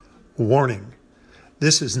Warning,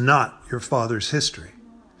 this is not your father's history.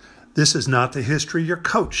 This is not the history your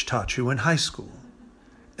coach taught you in high school.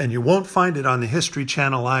 And you won't find it on the History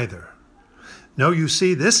Channel either. No, you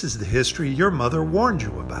see, this is the history your mother warned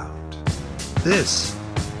you about. This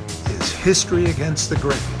is History Against the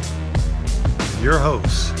Grain. With your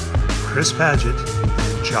hosts, Chris Paget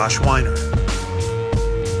and Josh Weiner.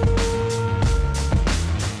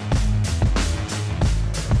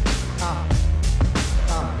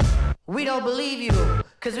 We don't believe you,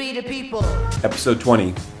 because we the people. Episode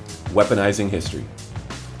 20, Weaponizing History.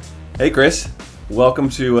 Hey Chris, welcome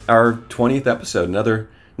to our 20th episode, another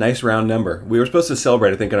nice round number. We were supposed to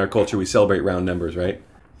celebrate, I think in our culture we celebrate round numbers, right?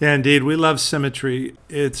 Yeah, indeed. We love symmetry.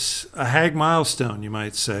 It's a Hague milestone, you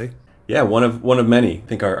might say. Yeah, one of many. I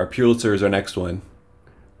think our Pulitzer is our next one.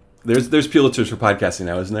 There's Pulitzers for podcasting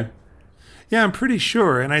now, isn't there? Yeah, I'm pretty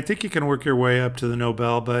sure, and I think you can work your way up to the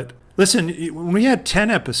Nobel, but listen, when we had 10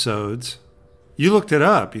 episodes, you looked it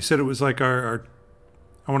up. You said it was like our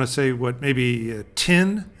I want to say, maybe a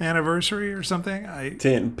tin anniversary or something? I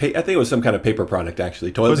think it was some kind of paper product,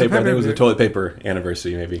 actually. Toilet paper. I think it was a toilet paper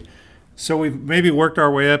anniversary, maybe. So we've maybe worked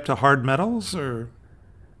our way up to hard metals, or?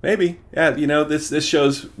 Maybe. Yeah, this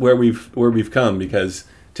shows where we've come, because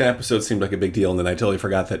 10 episodes seemed like a big deal, and then I totally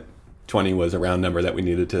forgot that 20 was a round number that we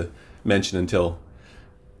needed to mention until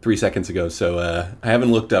 3 seconds ago. So I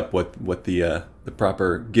haven't looked up what the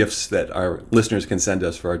proper gifts that our listeners can send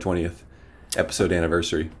us for our 20th episode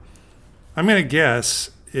anniversary. I'm going to guess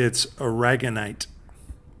it's aragonite.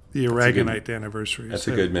 The aragonite anniversary. That's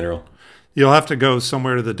a good mineral. You'll have to go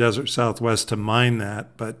somewhere to the desert Southwest to mine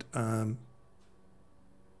that, but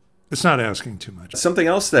it's not asking too much. Something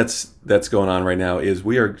else that's going on right now is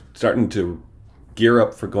we are starting to gear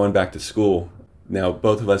up for going back to school. Now,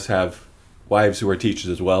 both of us have wives who are teachers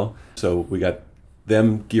as well, so we got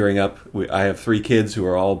them gearing up. I have 3 kids who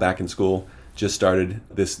are all back in school. Just started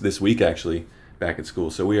this week, actually, back at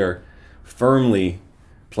school. So we are firmly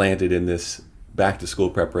planted in this back to school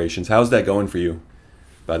preparations. How's that going for you,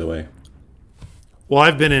 by the way? Well,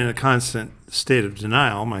 I've been in a constant state of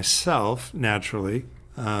denial myself, naturally.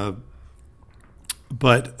 But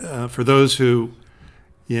for those who,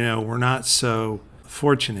 were not so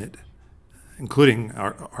fortunate, including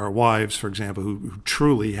our wives, for example, who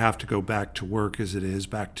truly have to go back to work as it is,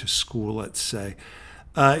 back to school, let's say,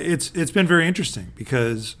 it's been very interesting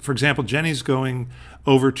because, for example, Jenny's going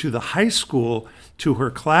over to the high school to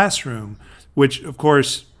her classroom, which, of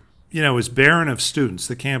course, is barren of students.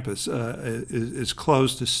 The campus is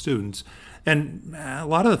closed to students. And a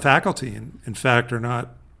lot of the faculty, in fact, are not,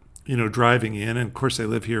 driving in. And, of course, they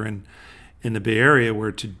live here in the Bay Area,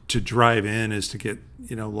 where to drive in is to get,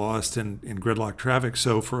 lost in gridlock traffic.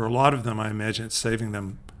 So for a lot of them, I imagine it's saving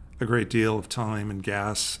them a great deal of time and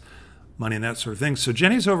gas money and that sort of thing. So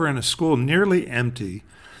Jenny's over in a school nearly empty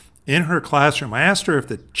in her classroom. I asked her if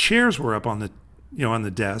the chairs were up on the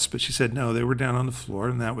desk, but she said no, they were down on the floor,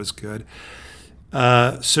 and that was good.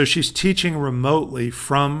 So she's teaching remotely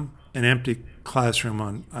from an empty classroom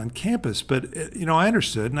on campus. But, I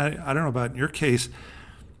understood, and I don't know about in your case,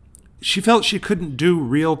 she felt she couldn't do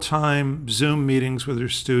real-time Zoom meetings with her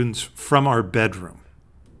students from our bedroom.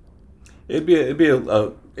 It'd be a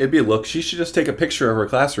look. She should just take a picture of her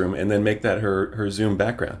classroom and then make that her Zoom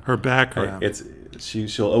background. Her background.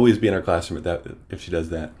 She'll always be in her classroom if she does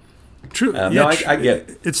that. True. No, I get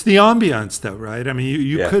it. It's the ambiance, though, right? I mean,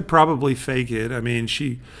 you Yeah. could probably fake it. I mean,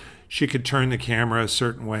 she could turn the camera a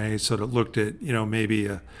certain way so that it looked at maybe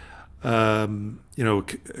a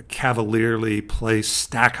cavalierly placed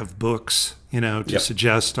stack of books, to Yep.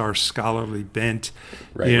 suggest our scholarly bent.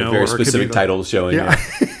 Right, with very specific titles showing. Yeah.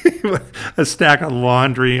 A stack of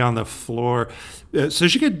laundry on the floor. So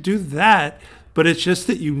she could do that, but it's just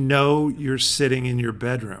that you're sitting in your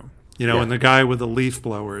bedroom, Yeah. and the guy with the leaf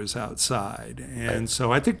blower is outside. And Right.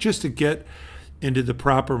 so I think just to get into the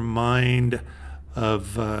proper mind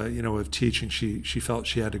of teaching, she felt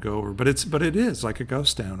she had to go over. But it is like a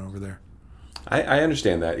ghost town over there. I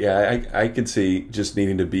understand that. Yeah, I could see just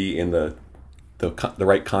needing to be in the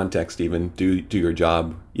right context, even do your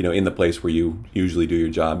job, in the place where you usually do your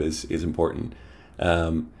job is important.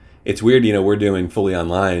 It's weird, we're doing fully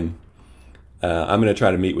online. I'm going to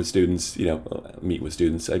try to meet with students.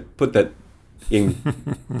 I put that in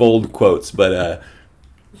bold quotes, but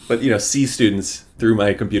see students through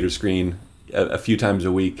my computer screen a few times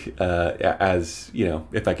a week, as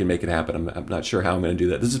if I can make it happen. I'm not sure how I'm going to do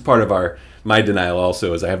that. This is part of my denial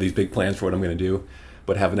also, is I have these big plans for what I'm going to do,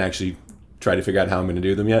 but haven't actually tried to figure out how I'm going to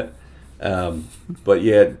do them yet. But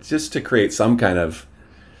yeah, just to create some kind of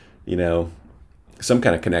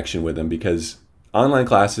connection with them, because online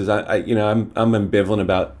classes, I'm ambivalent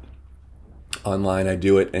about online. I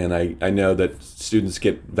do it, and I know that students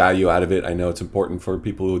get value out of it. I know it's important for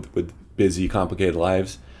people with busy, complicated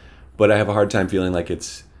lives, but I have a hard time feeling like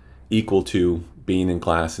it's equal to being in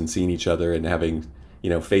class and seeing each other and having,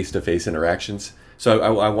 face-to-face interactions. So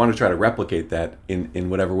I want to try to replicate that in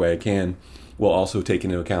whatever way I can, while also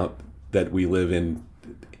taking into account that we live in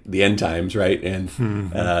the end times, right? And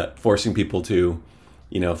forcing people to,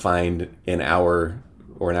 find an hour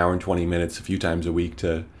or an hour and 20 minutes a few times a week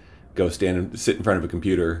to go stand and sit in front of a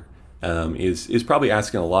computer is probably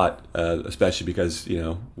asking a lot, especially because,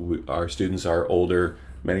 our students are older.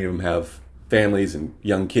 Many of them have families and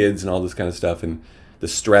young kids and all this kind of stuff. And the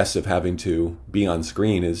stress of having to be on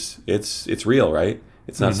screen it's real, right?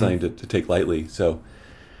 It's not something to take lightly. So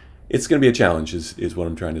it's going to be a challenge is what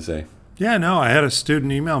I'm trying to say. Yeah, no, I had a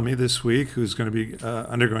student email me this week who's going to be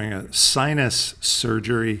undergoing a sinus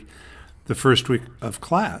surgery the first week of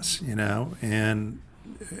class, and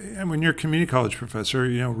when you're a community college professor,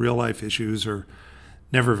 real life issues are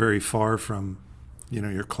never very far from,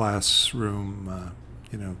 your classroom,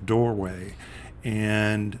 doorway.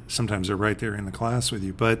 And sometimes they're right there in the class with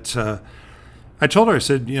you. But I told her, I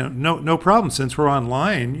said, no problem. Since we're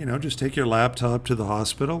online, just take your laptop to the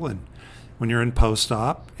hospital, and when you're in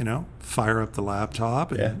post-op, fire up the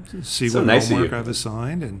laptop and see so what nice homework I've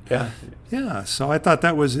assigned. And yeah. So I thought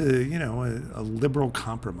that was a liberal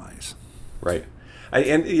compromise. Right.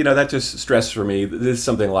 That just stress for me. This is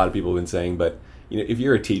something a lot of people have been saying, but if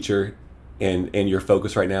you're a teacher and your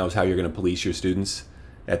focus right now is how you're going to police your students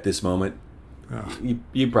at this moment,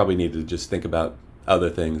 you probably need to just think about other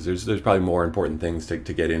things. There's probably more important things to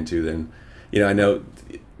get into than, I know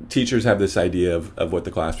teachers have this idea of what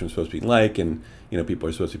the classroom's supposed to be like, and people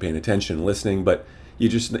are supposed to be paying attention and listening, but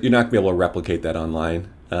you're not going to be able to replicate that online.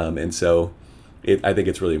 And so I think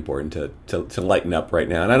it's really important to lighten up right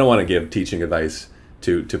now. And I don't want to give teaching advice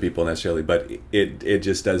to people necessarily, but it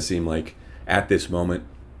just does seem like at this moment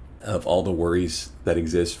of all the worries that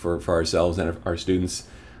exist for ourselves and our students,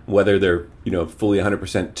 whether they're fully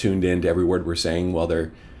 100% tuned in to every word we're saying while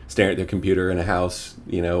they're staring at their computer in a house,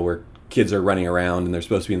 where kids are running around and they're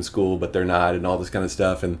supposed to be in school but they're not, and all this kind of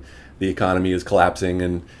stuff, and the economy is collapsing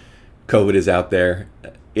and COVID is out there.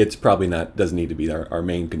 It's probably doesn't need to be our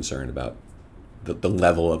main concern about the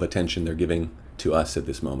level of attention they're giving to us at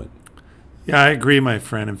this moment. Yeah, I agree, my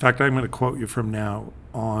friend. In fact, I'm going to quote you from now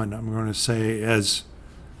on. I'm going to say, as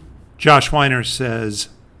Josh Weiner says,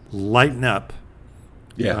 lighten up.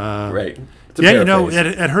 Yeah, right.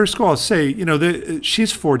 At her school, I'll say,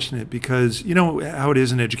 she's fortunate because, how it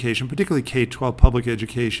is in education, particularly K-12 public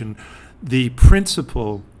education, the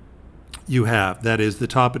principal you have, that is the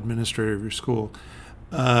top administrator of your school,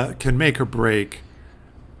 can make or break,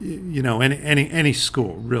 any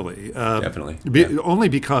school, really. Definitely. Only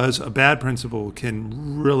because a bad principal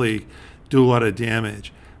can really do a lot of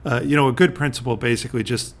damage. A good principal basically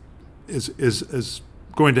just is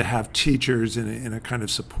going to have teachers in a kind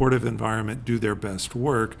of supportive environment do their best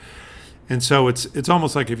work. And so it's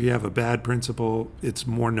almost like if you have a bad principal, it's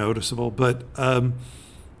more noticeable. But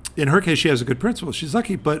in her case, she has a good principal. She's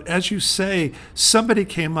lucky. But as you say, somebody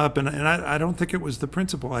came up, and I don't think it was the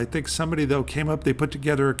principal. I think somebody, though, came up. They put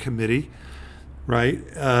together a committee, right,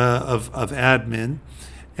 of admin,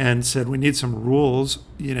 and said, we need some rules,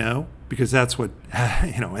 because that's what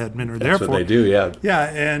admin are there for. That's what they do, yeah. Yeah,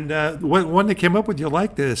 and one they came up with, you'll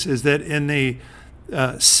like this, is that in the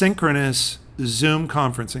synchronous Zoom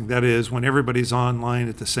conferencing, that is when everybody's online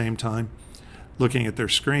at the same time looking at their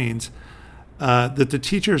screens, that the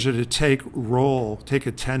teachers are to take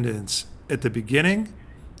attendance at the beginning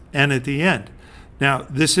and at the end. Now,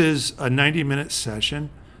 this is a 90-minute session,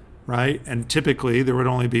 right? And typically there would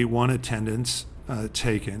only be one attendance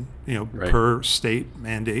taken, right, per state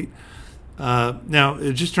mandate. Now,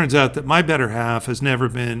 it just turns out that my better half has never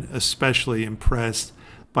been especially impressed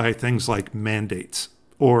by things like mandates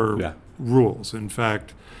or rules. In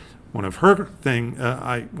fact, one of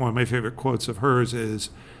my favorite quotes of hers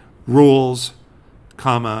is, rules,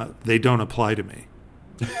 they don't apply to me.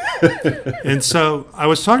 And so I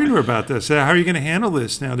was talking to her about this. How are you going to handle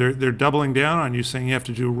this now? They're doubling down on you, saying you have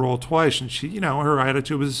to do a roll twice. And she, her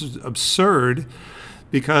attitude was, this is absurd,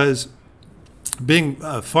 because being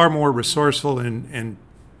far more resourceful and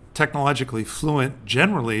technologically fluent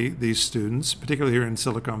generally, these students, particularly here in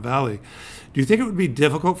Silicon Valley, do you think it would be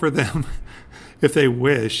difficult for them, if they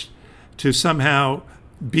wish, to somehow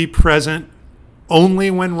be present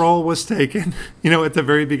only when roll was taken, at the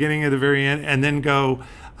very beginning, at the very end, and then go,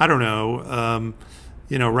 I don't know,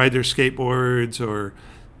 ride their skateboards or,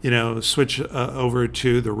 switch over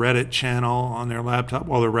to the Reddit channel on their laptop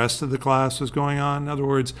while the rest of the class was going on? In other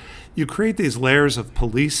words, you create these layers of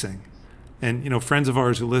policing and friends of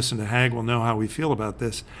ours who listen to HAG will know how we feel about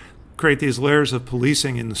this, create these layers of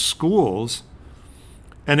policing in the schools,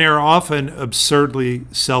 and they are often absurdly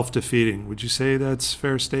self-defeating. Would you say that's a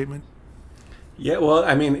fair statement? Yeah, well,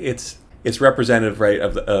 I mean, it's representative, right,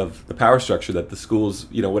 of the power structure that the schools,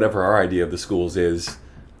 whatever our idea of the schools is,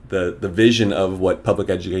 the vision of what public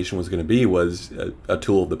education was going to be was a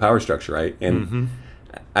tool of the power structure, right? And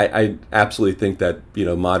I absolutely think that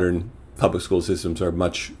modern public school systems are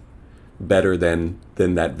much better than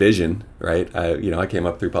that vision, right? I came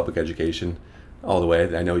up through public education all the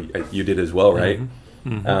way. I know you did as well, right?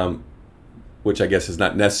 Which I guess is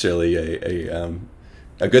not necessarily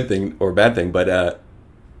a good thing or a bad thing, but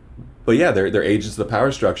yeah, they're agents of the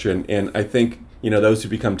power structure, and I think those who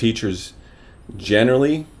become teachers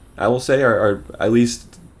generally, I will say, are at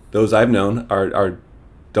least those I've known are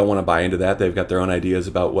don't want to buy into that. They've got their own ideas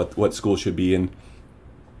about what school should be and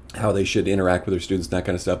how they should interact with their students and that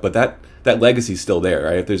kind of stuff. But that legacy is still there,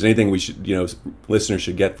 right? If there's anything we should, listeners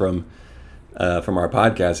should get from our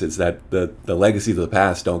podcast, it's that the legacies of the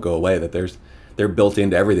past don't go away. That they're built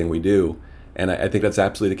into everything we do, and I think that's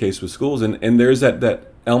absolutely the case with schools. And there's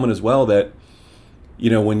that element as well that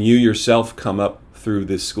when you yourself come up through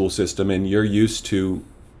this school system and you're used to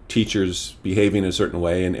teachers behaving a certain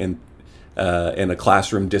way and a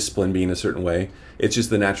classroom discipline being a certain way, it's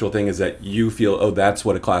just the natural thing is that you feel, oh, that's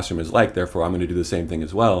what a classroom is like, therefore I'm going to do the same thing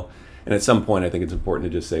as well. And at some point I think it's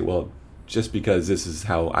important to just say, well, just because this is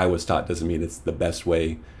how I was taught doesn't mean it's the best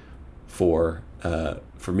way for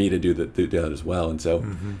me to do that as well. And so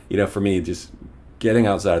for me, just getting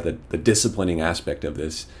outside of the disciplining aspect of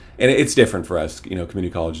this, and it's different for us,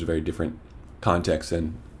 community college is a very different context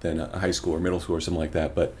than a high school or middle school or something like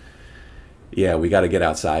that, but yeah, we got to get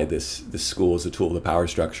outside this school as a tool of the power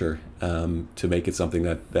structure to make it something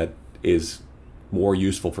that is more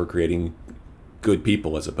useful for creating good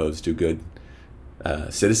people as opposed to good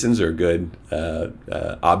citizens or good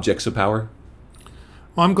objects of power.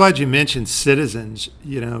 Well, I'm glad you mentioned citizens,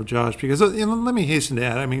 Josh, because let me hasten to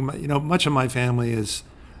add. I mean, much of my family is,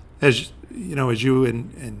 as you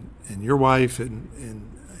and your wife and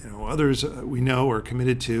others we know are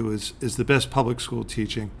committed to is the best public school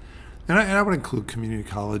teaching. And I would include community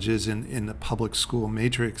colleges in the public school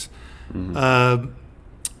matrix. That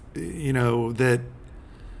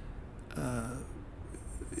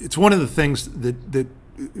it's one of the things that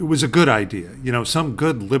it was a good idea, some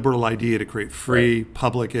good liberal idea to create free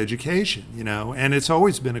public education, and it's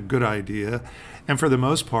always been a good idea. And for the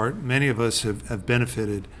most part, many of us have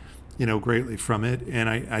benefited, greatly from it. And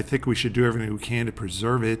I think we should do everything we can to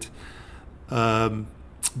preserve it.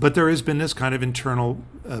 But there has been this kind of internal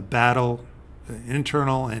battle,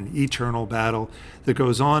 internal and eternal battle that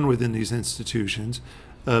goes on within these institutions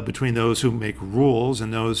between those who make rules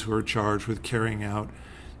and those who are charged with carrying out,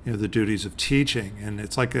 the duties of teaching. And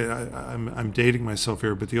it's like I'm dating myself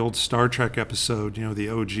here, but the old Star Trek episode, the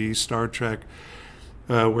OG Star Trek,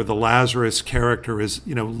 where the Lazarus character is,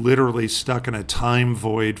 literally stuck in a time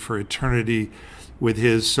void for eternity with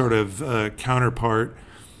his sort of counterpart.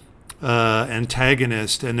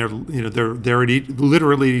 Antagonist, and they're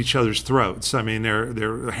literally at each other's throats. I mean,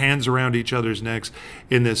 their hands around each other's necks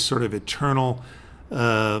in this sort of eternal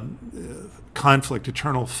conflict,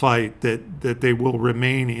 eternal fight that they will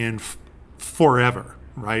remain in forever.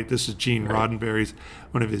 Right. This is Gene Roddenberry's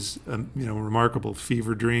one of his remarkable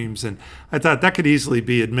fever dreams, and I thought that could easily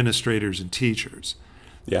be administrators and teachers.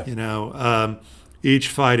 Yeah. Each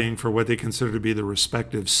fighting for what they consider to be the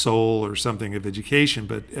respective soul or something of education.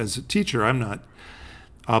 But as a teacher, I'm not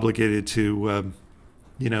obligated to,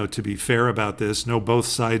 to be fair about this. No both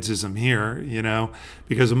sidesism here,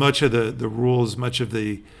 because much of the rules, much of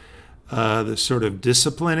the sort of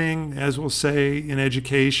disciplining, as we'll say, in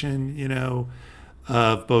education,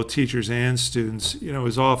 of both teachers and students,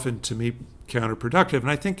 is often, to me, counterproductive.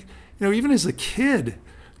 And I think, even as a kid,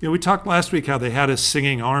 we talked last week how they had us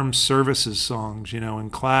singing armed services songs, in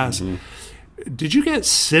class. Did you get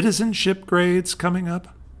citizenship grades coming up?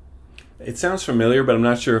 It sounds familiar, but I'm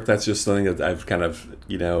not sure if that's just something that I've kind of,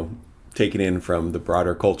 taken in from the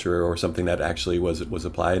broader culture or something that actually was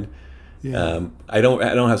applied. Yeah. I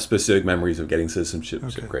don't have specific memories of getting citizenship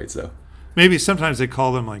grades though. Maybe sometimes they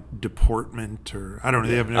call them like deportment, or I don't know.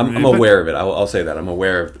 Yeah. I'm aware of it. I'll say that I'm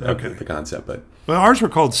aware of the concept, but. Well, ours were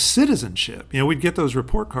called citizenship. We'd get those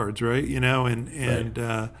report cards, right?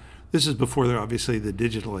 And this is before obviously the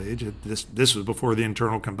digital age. This was before the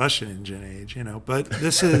internal combustion engine age, But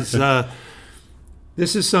this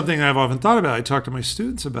is something I've often thought about. I talk to my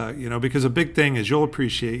students about, because a big thing, as you'll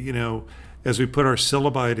appreciate, as we put our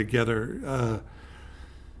syllabi together,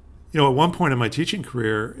 at one point in my teaching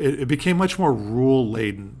career, it became much more rule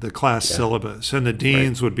laden, the class syllabus. And the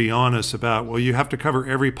deans would be honest about, well, you have to cover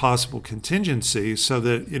every possible contingency so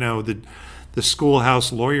that, the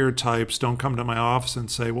schoolhouse lawyer types don't come to my office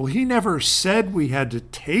and say, well, he never said we had to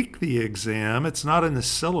take the exam. It's not in the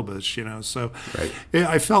syllabus, So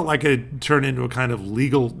I felt like it turned into a kind of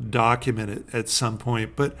legal document at some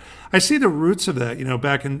point. But I see the roots of that,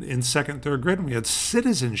 back in second, third grade when we had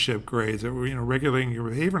citizenship grades that were, regulating your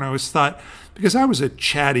behavior. And I always thought, because I was a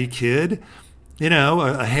chatty kid,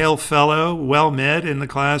 a hail fellow, well met in the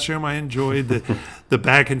classroom. I enjoyed the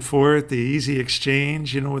back and forth, the easy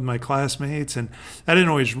exchange, with my classmates. And I didn't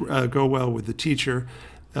always go well with the teacher.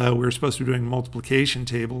 We were supposed to be doing multiplication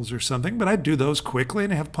tables or something, but I'd do those quickly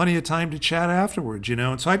and have plenty of time to chat afterwards,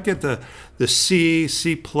 And so I'd get the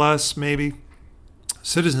C plus maybe.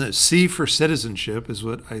 C for citizenship is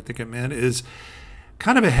what I think it meant, is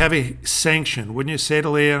kind of a heavy sanction, wouldn't you say, to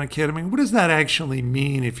lay on a kid? I mean, what does that actually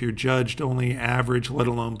mean if you're judged only average, let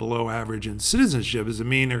alone below average in citizenship? Does it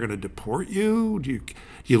mean they're going to deport you? Do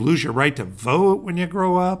you lose your right to vote when you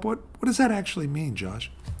grow up? What does that actually mean, Josh?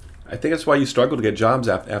 I think that's why you struggle to get jobs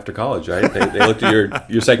after college, right? They looked at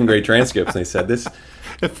your second grade transcripts and they said,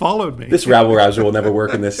 it followed me. This rabble-rouser will never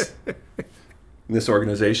work in this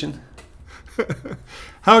organization.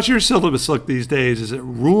 How's your syllabus look these days? Is it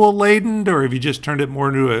rule-laden, or have you just turned it more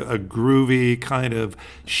into a groovy kind of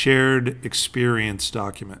shared experience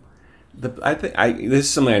document? I think this is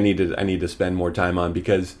something I need to spend more time on,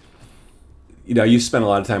 because I used to spend a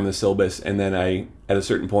lot of time in the syllabus, and then I, at a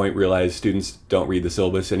certain point, realized students don't read the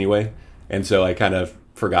syllabus anyway, and so I kind of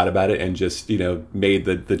forgot about it and just made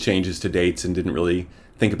the changes to dates and didn't really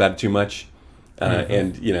think about it too much.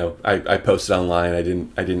 And I posted online. I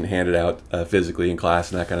didn't hand it out physically in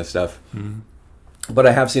class and that kind of stuff. Mm-hmm. But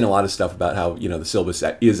I have seen a lot of stuff about how the syllabus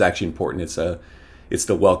is actually important. It's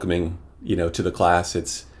the welcoming to the class.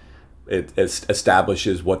 It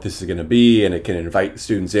establishes what this is going to be, and it can invite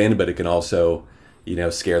students in, but it can also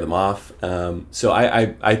scare them off. So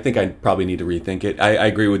I think I probably need to rethink it. I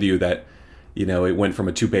agree with you that it went from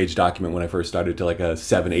a 2-page document when I first started to like a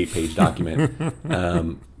 7-8 page document.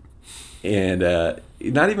 And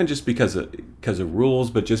not even just because of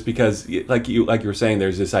rules, but just because, like you were saying,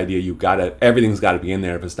 there's this idea everything's got to be in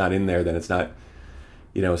there. If it's not in there, then it's not,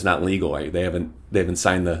 it's not legal. Right? They haven't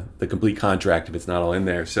signed the complete contract if it's not all in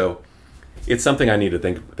there. So it's something I need to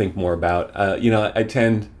think more about. I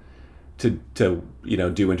tend to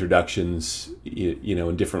do introductions,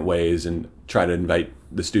 in different ways and try to invite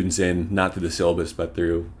the students in, not through the syllabus, but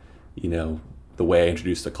through, the way I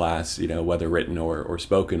introduce the class, whether written or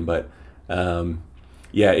spoken, but.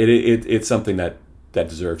 It's something that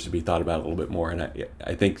deserves to be thought about a little bit more. And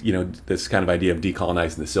I think, this kind of idea of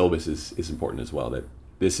decolonizing the syllabus is important as well, that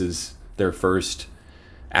this is their first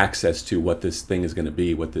access to what this thing is going to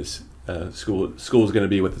be, what this school is going to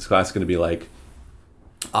be, what this class is going to be like.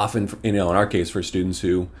 Often, in our case, for students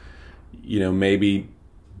who, maybe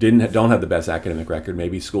don't have the best academic record,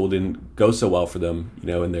 maybe school didn't go so well for them,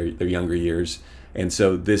 in their younger years. And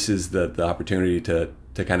so this is the opportunity to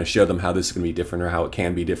kind of show them how this is going to be different, or how it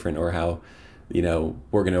can be different, or how,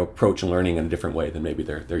 we're going to approach learning in a different way than maybe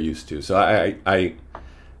they're used to. So I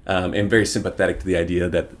am very sympathetic to the idea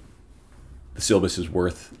that the syllabus is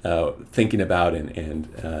worth thinking about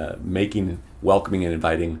and making welcoming and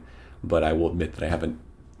inviting, but I will admit that I haven't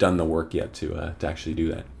done the work yet to actually do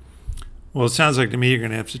that. Well, it sounds like to me you're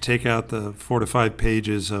going to have to take out the 4 to 5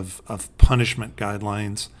 pages of punishment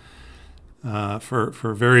guidelines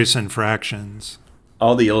for various infractions.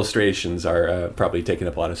 All the illustrations are probably taking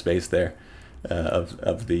up a lot of space there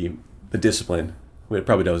of the discipline. We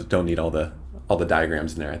probably don't need all the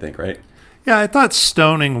diagrams in there, I think, right? Yeah, I thought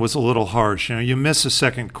stoning was a little harsh. You miss a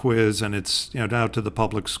second quiz and it's down to the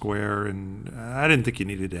public square, and I didn't think you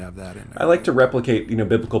needed to have that in there. I like to replicate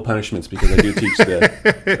biblical punishments because I do teach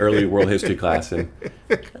the early world history class, and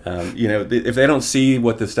if they don't see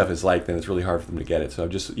what this stuff is like, then it's really hard for them to get it. So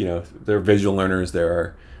just there are visual learners, there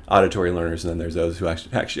are auditory learners, and then there's those who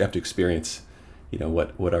actually have to experience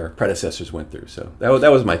what our predecessors went through. So that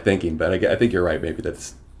was my thinking, but I think you're right. Maybe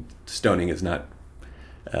that stoning is not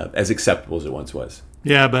as acceptable as it once was.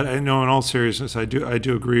 Yeah, but I know in all seriousness, I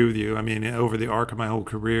do agree with you. I mean, over the arc of my whole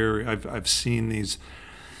career, I've seen these.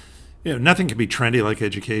 Nothing can be trendy like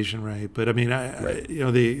education, right? But I mean, right.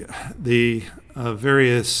 The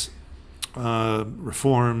various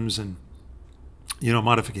reforms and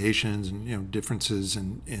modifications and differences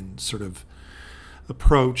in sort of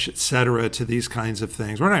approach, et cetera, to these kinds of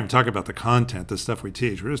things. We're not even talking about the content, the stuff we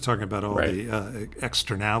teach. We're just talking about all the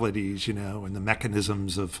externalities, and the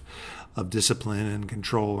mechanisms of discipline and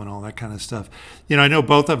control and all that kind of stuff. I know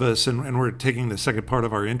both of us, and we're taking the second part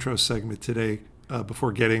of our intro segment today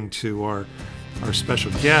before getting to our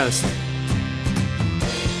special guest.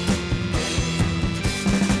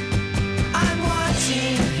 I'm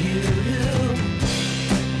watching you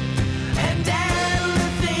and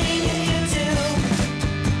everything you do.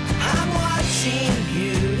 I'm watching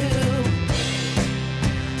you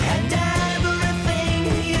and everything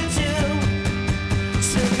you do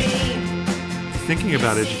to me. Thinking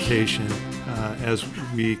about education as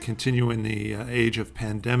we continue in the age of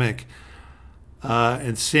pandemic,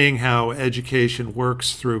 and seeing how education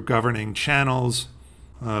works through governing channels,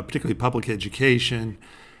 particularly public education,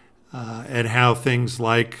 and how things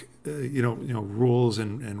like rules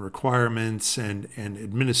and requirements and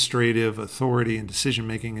administrative authority and decision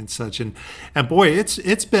making and such, and boy,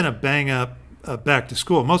 it's been a bang up back to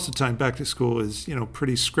school. Most of the time, back to school is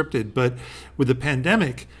pretty scripted, but with the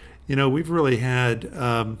pandemic, we've really had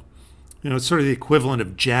it's sort of the equivalent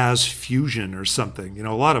of jazz fusion or something.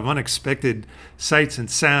 A lot of unexpected sights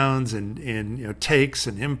and sounds and takes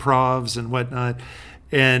and improvs and whatnot.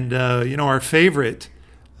 And our favorite,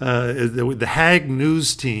 the Hag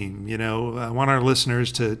News Team. I want our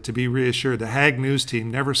listeners to be reassured. The Hag News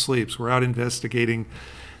Team never sleeps. We're out investigating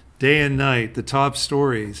day and night the top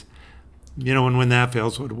stories. And when that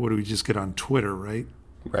fails, what do we just get on Twitter, right?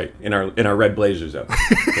 Right, in our red blazers, though.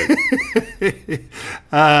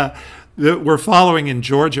 We're following in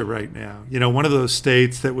Georgia right now. One of those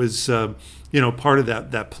states that was, part of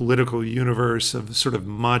that political universe of sort of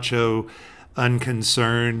macho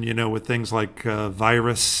unconcern, with things like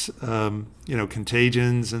virus,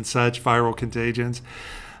 contagions and such, viral contagions,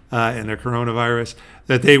 and the coronavirus,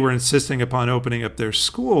 that they were insisting upon opening up their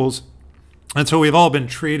schools. And so we've all been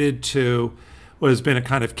treated to what has been a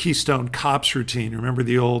kind of Keystone Cops routine. Remember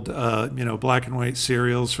the old, black and white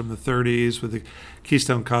serials from the 30s with the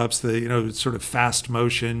Keystone Cops, the, sort of fast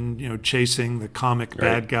motion, chasing the comic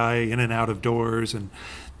bad guy in and out of doors and,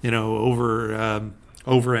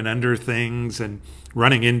 over and under things and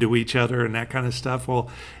running into each other and that kind of stuff. Well,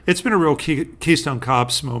 it's been a real Keystone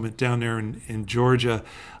Cops moment down there in Georgia.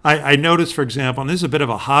 I noticed, for example, and this is a bit of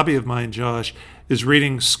a hobby of mine, Josh, is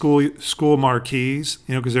reading school marquees,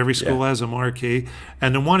 because every school has a marquee.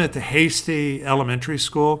 And the one at the Hasty Elementary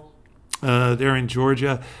School there in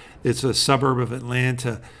Georgia, it's a suburb of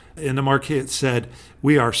Atlanta. In the marquee it said,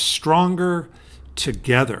 "We are stronger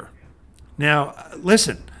together." Now,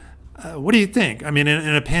 listen, what do you think? I mean,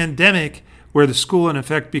 in a pandemic where the school, in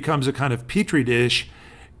effect, becomes a kind of petri dish,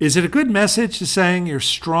 is it a good message to saying you're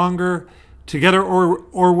stronger together,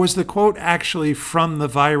 or was the quote actually from the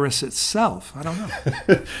virus itself? I don't know.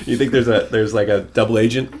 You think there's like a double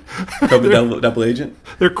agent, double agent?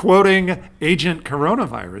 They're quoting Agent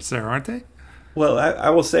Coronavirus there, aren't they? Well, I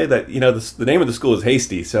will say that the name of the school is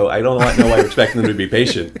Hasty, so I don't know why you're expecting them to be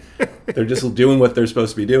patient. They're just doing what they're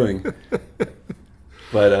supposed to be doing.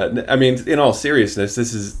 But I mean, in all seriousness,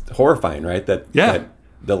 this is horrifying, right? That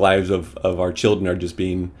the lives of our children are just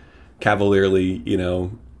being cavalierly,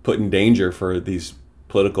 put in danger for these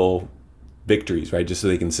political victories, right? Just so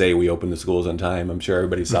they can say we opened the schools on time. I'm sure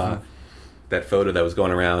everybody saw that photo that was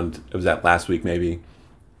going around. It was that last week, maybe.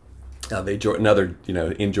 Another,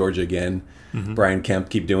 in Georgia again. Brian Kemp,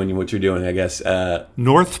 keep doing what you're doing, I guess.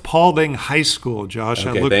 North Paulding High School, Josh.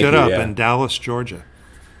 Okay, I looked it up in Dallas, Georgia.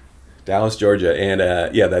 Dallas, Georgia, and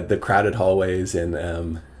the crowded hallways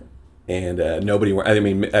and nobody. I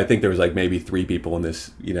mean, I think there was like maybe 3 people in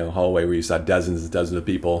this hallway where you saw dozens and dozens of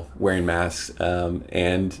people wearing masks,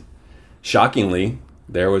 and shockingly,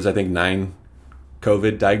 there was I think 9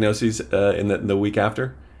 COVID diagnoses in the week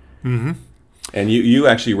after. Mm-hmm. And you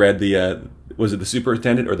actually read was it the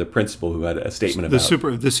superintendent or the principal who had a statement about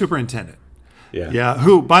the superintendent? Yeah.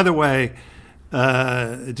 Who, by the way,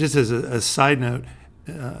 just as a side note.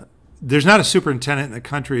 There's not a superintendent in the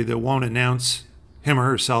country that won't announce him or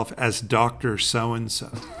herself as Dr.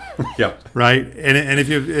 So-and-so. Yeah. Right? And if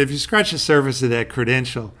you scratch the surface of that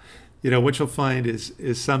credential, what you'll find is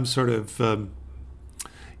some sort of,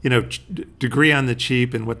 degree on the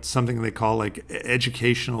cheap and something they call like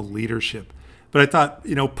educational leadership. But I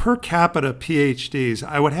thought, per capita PhDs,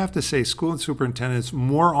 I would have to say school superintendents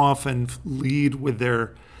more often lead with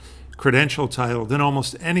their credential title than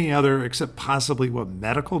almost any other, except possibly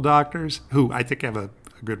medical doctors, who I think have a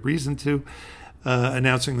good reason to,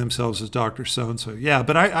 announcing themselves as Dr. So-and-so. Yeah,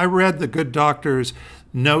 but I read the good doctor's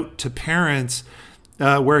note to parents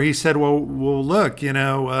where he said, well, look,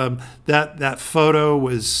 that photo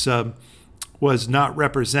was was not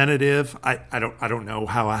representative. I don't know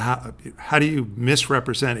how do you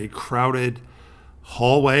misrepresent a crowded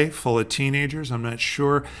hallway full of teenagers? I'm not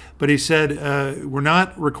sure. But he said, we're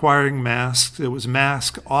not requiring masks. It was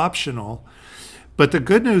mask optional. But the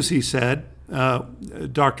good news, he said,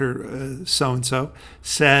 Dr. So-and-so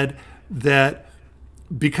said that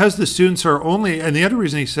because the students are only, and the other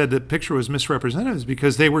reason he said the picture was misrepresented is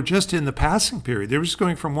because they were just in the passing period. They were just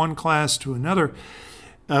going from one class to another,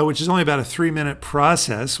 which is only about a 3-minute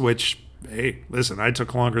process, which, hey, listen, I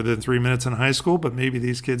took longer than 3 minutes in high school, but maybe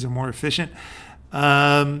these kids are more efficient.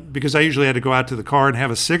 Because I usually had to go out to the car and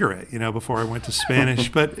have a cigarette, before I went to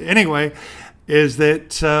Spanish. But anyway, is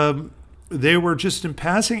that they were just in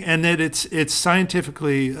passing, and that it's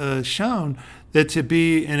scientifically shown that to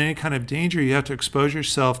be in any kind of danger, you have to expose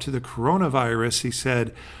yourself to the coronavirus, he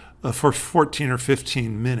said, for 14 or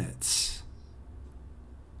 15 minutes.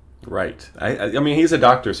 Right. I mean, he's a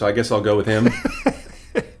doctor, so I guess I'll go with him.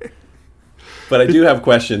 But I do have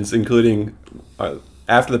questions, including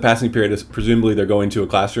after the passing period, presumably they're going to a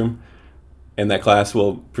classroom, and that class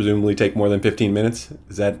will presumably take more than 15 minutes.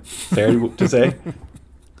 Is that fair to say?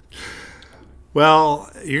 Well,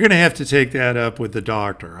 you're going to have to take that up with the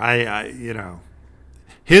doctor.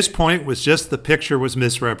 His point was just the picture was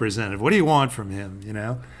misrepresented. What do you want from him,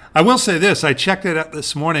 I will say this. I checked it out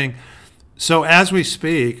this morning. So as we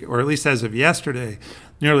speak, or at least as of yesterday,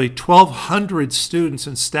 nearly 1,200 students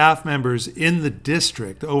and staff members in the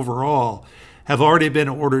district overall have already been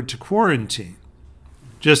ordered to quarantine,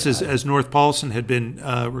 just as North Paulson had been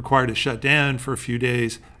required to shut down for a few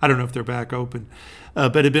days. I don't know if they're back open,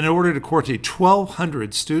 but had been ordered to quarantine.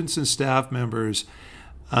 1,200 students and staff members.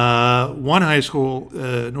 One high school,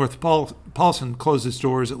 North Paulson, closed its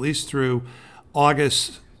doors at least through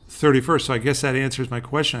August 31st. So I guess that answers my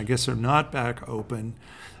question. I guess they're not back open.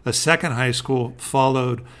 A second high school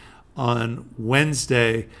followed on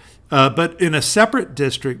Wednesday. But in a separate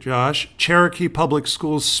district, Josh, Cherokee Public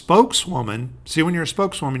Schools spokeswoman, see, when you're a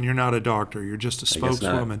spokeswoman, you're not a doctor, you're just a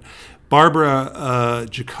spokeswoman. Barbara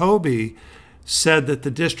Jacoby said that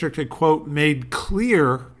the district had, quote, made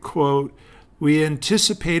clear, quote, we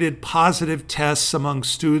anticipated positive tests among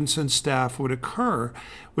students and staff would occur,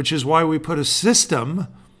 which is why we put a system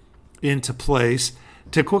into place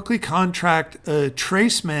to quickly contact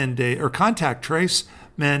trace mandate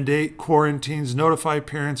quarantines, notify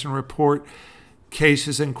parents, and report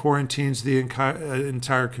cases and quarantines the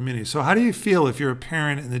entire community. So how do you feel if you're a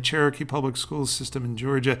parent in the Cherokee Public Schools system in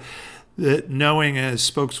Georgia, that knowing, as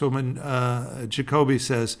spokeswoman Jacoby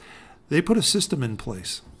says, they put a system in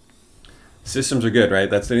place? Systems are good,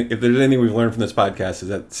 right? If there's anything we've learned from this podcast, is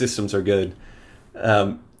that systems are good.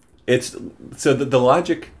 It's so the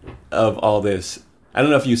logic of all this. I don't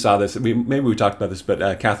know if you saw this. Maybe we talked about this,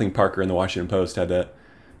 but Kathleen Parker in the Washington Post had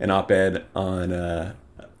an op-ed on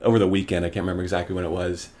over the weekend. I can't remember exactly when it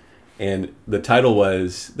was, and the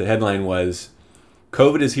headline was,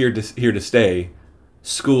 "COVID is here to stay.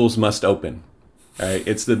 Schools must open." All right,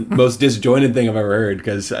 it's the most disjointed thing I've ever heard,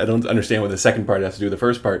 because I don't understand what the second part has to do with the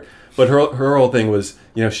first part. But her whole thing was,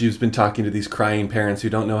 she's been talking to these crying parents who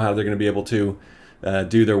don't know how they're going to be able to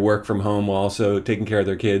do their work from home while also taking care of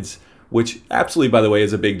their kids, which absolutely, by the way,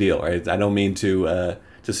 is a big deal, right? I don't mean to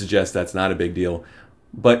suggest that's not a big deal.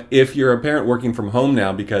 But if you're a parent working from home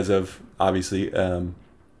now because of, obviously,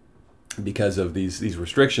 because of these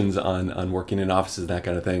restrictions on working in offices and that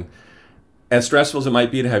kind of thing, as stressful as it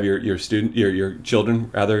might be to have your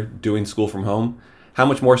children rather doing school from home, how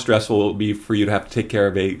much more stressful will it be for you to have to take care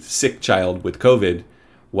of a sick child with COVID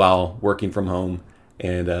while working from home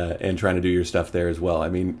and trying to do your stuff there as well? I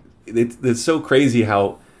mean, it's so crazy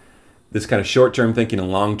how this kind of short-term thinking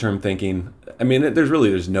and long-term thinking, I mean,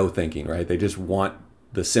 there's no thinking, right? They just want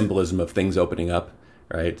the symbolism of things opening up,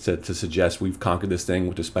 right? To suggest we've conquered this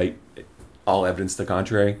thing despite all evidence to the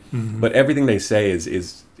contrary. Mm-hmm. But everything they say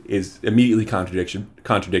is immediately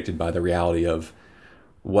contradicted by the reality of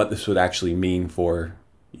what this would actually mean for,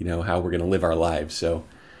 how we're going to live our lives. So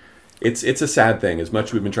it's a sad thing. As much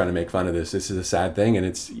as we've been trying to make fun of this is a sad thing. And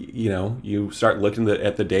it's, you start looking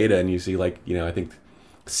at the data and you see, like, I think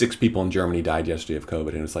 6 people in Germany died yesterday of COVID,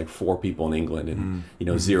 and it's like 4 people in England,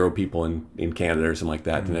 and 0 people in Canada or something like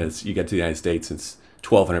that. And then you get to the United States, it's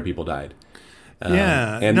 1,200 people died.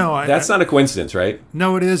 And that's not a coincidence, right?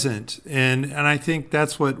 No, it isn't. And I think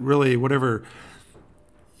that's what really, whatever,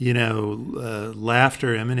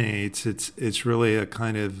 laughter emanates, it's really a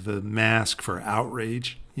kind of a mask for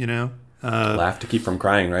outrage, Laugh to keep from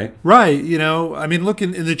crying, right? Right. I mean, look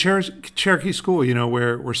in the Cherokee school,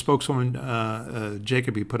 where spokeswoman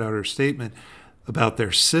Jacoby put out her statement about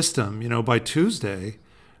their system. By Tuesday,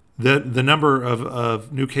 The number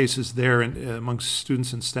of new cases there amongst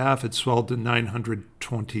students and staff had swelled to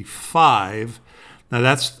 925. Now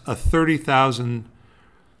that's a 30,000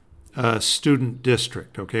 student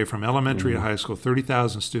district, okay, from elementary to high school,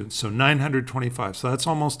 30,000 students, so 925. So that's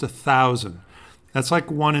almost 1,000. That's like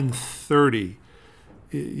 1 in 30.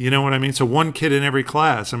 You know what I mean? So one kid in every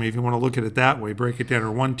class. I mean, if you want to look at it that way, break it down,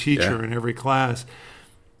 or one teacher in every class.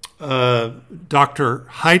 Dr.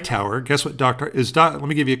 Hightower, guess what let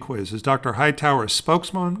me give you a quiz. Is Dr. Hightower a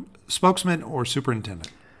spokesman or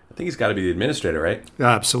superintendent? I think he's got to be the administrator, right?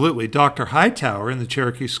 Absolutely. Dr. Hightower in the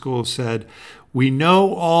Cherokee School said, "We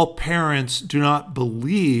know all parents do not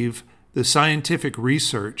believe the scientific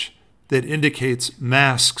research that indicates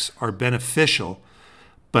masks are beneficial,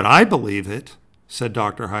 but I believe it," said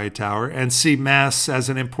Dr. Hightower, "and see masks as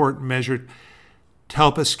an important measure to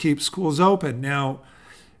help us keep schools open." Now,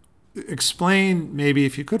 explain, maybe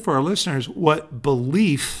if you could, for our listeners, what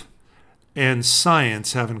belief and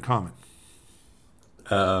science have in common.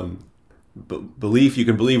 Belief, you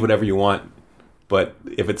can believe whatever you want, but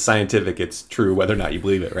if it's scientific, it's true whether or not you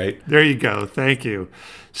believe it, right? There you go. Thank you.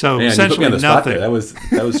 So Man, essentially you put me on the spot nothing. there.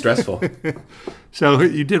 That was stressful. So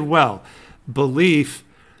you did well. Belief,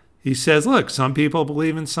 he says, look, some people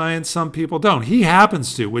believe in science, some people don't. He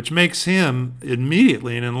happens to, which makes him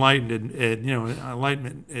immediately an enlightenment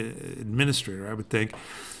administrator, I would think.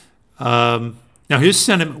 Now, his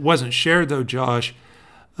sentiment wasn't shared, though, Josh,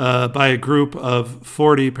 by a group of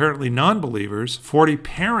 40 apparently non-believers, 40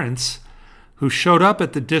 parents who showed up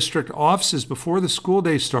at the district offices before the school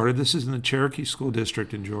day started. This is in the Cherokee School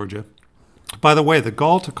District in Georgia. By the way, the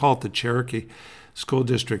gall to call it the Cherokee School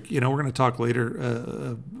District, we're going to talk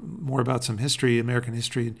later more about some history, American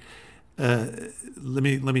history. Let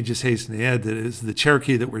me just hasten to add that it is the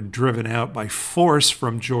Cherokee that were driven out by force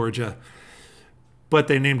from Georgia, but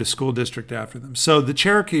they named a school district after them. So the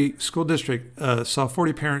Cherokee School District saw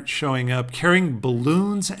 40 parents showing up carrying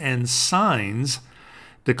balloons and signs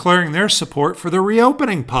declaring their support for the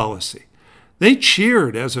reopening policy. They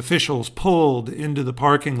cheered as officials pulled into the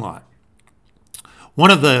parking lot.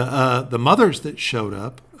 One of the mothers that showed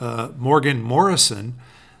up, Morgan Morrison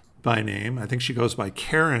by name, I think she goes by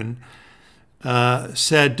Karen,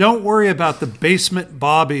 said, "Don't worry about the basement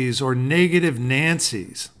Bobbies or negative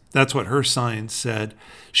Nancys." That's what her sign said.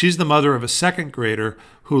 She's the mother of a second grader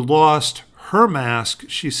who lost her mask,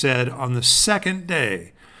 she said, on the second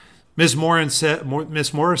day. Miss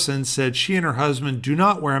Morrison said she and her husband do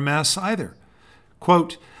not wear masks either.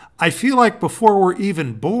 Quote, "I feel like before we're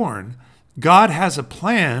even born, God has a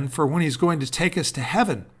plan for when he's going to take us to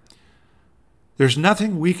heaven. There's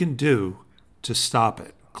nothing we can do to stop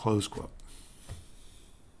it." Close quote.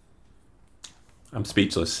 I'm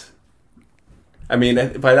speechless. I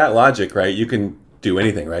mean, by that logic, right, you can do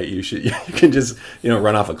anything, right? You can just,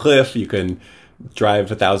 run off a cliff. You can drive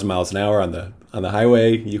 1,000 miles an hour on the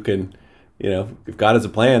highway. You can, if God has a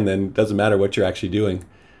plan, then it doesn't matter what you're actually doing.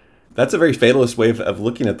 That's a very fatalist way of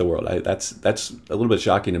looking at the world. That's a little bit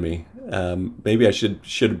shocking to me. Maybe I should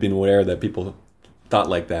have been aware that people thought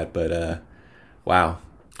like that, but wow.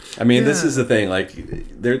 I mean, This is the thing. Like,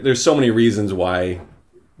 there's so many reasons why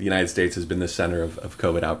the United States has been the center of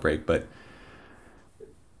COVID outbreak, but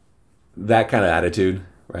that kind of attitude,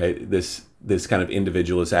 right? This kind of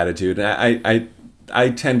individualist attitude. And I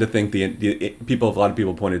tend to think a lot of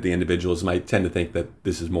people pointed at the individualism. I tend to think that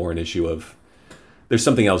this is more an issue of there's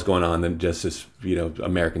something else going on than just this,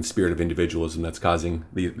 American spirit of individualism that's causing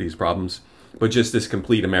these problems. But just this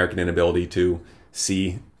complete American inability to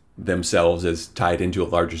see themselves as tied into a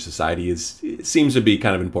larger society it seems to be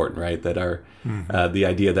kind of important, right? That the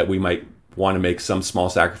idea that we might want to make some small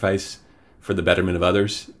sacrifice for the betterment of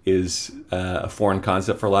others is a foreign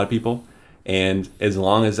concept for a lot of people. And as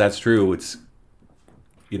long as that's true, it's,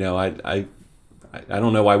 I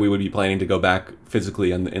don't know why we would be planning to go back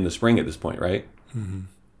physically in the spring at this point, right? Mm-hmm.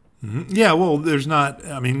 Mm-hmm. Yeah, well, there's not.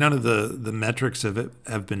 I mean, none of the metrics of it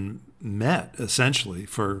have been met essentially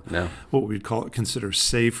for what we'd consider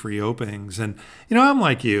safe reopenings. And I'm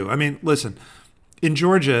like you. I mean, listen, in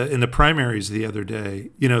Georgia in the primaries the other day,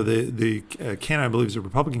 the candidate, I believe is a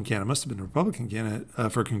Republican candidate, must have been a Republican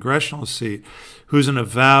candidate for a congressional seat, who's an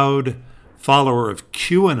avowed follower of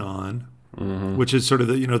QAnon, which is sort of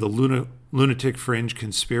the lunatic fringe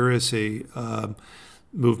conspiracy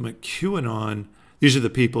movement. QAnon. These are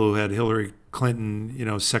the people who had Hillary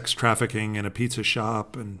Clinton, sex trafficking in a pizza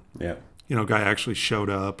shop, and guy actually showed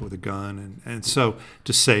up with a gun, and so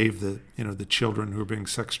to save the children who are being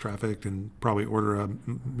sex trafficked and probably order a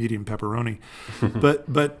medium pepperoni,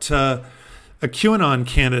 but a QAnon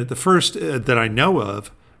candidate, the first that I know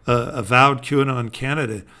of, avowed QAnon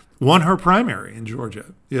candidate, won her primary in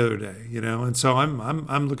Georgia the other day, and so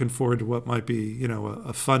I'm looking forward to what might be,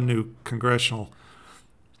 a fun new congressional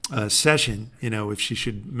session, if she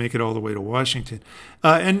should make it all the way to Washington.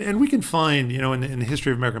 And we can find, in the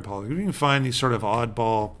history of American politics, we can find these sort of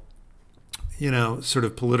oddball, sort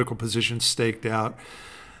of political positions staked out.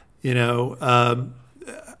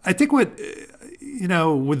 I think what,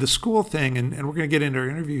 with the school thing, and we're going to get into our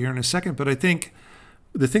interview here in a second, but I think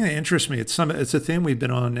the thing that interests me, it's a theme we've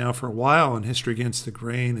been on now for a while in History Against the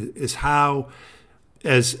Grain, is how,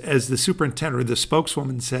 as the superintendent or the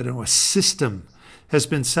spokeswoman said, a system has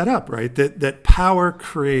been set up, right? That power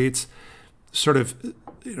creates sort of,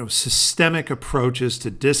 systemic approaches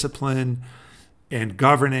to discipline and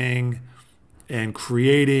governing and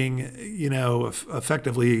creating,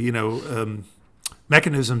 effectively,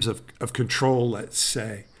 mechanisms of control, let's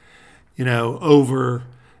say, over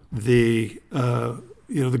the,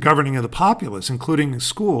 the governing of the populace, including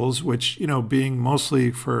schools, which, being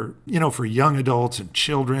mostly for young adults and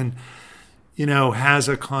children, has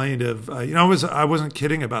a kind of, I wasn't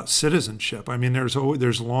kidding about citizenship. I mean,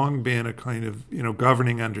 there's long been a kind of,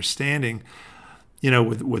 governing understanding,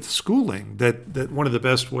 with schooling that one of the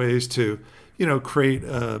best ways to, create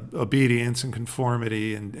obedience and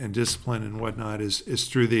conformity and discipline and whatnot is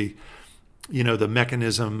through the, the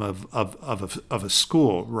mechanism of a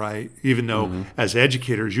school, right? Even though as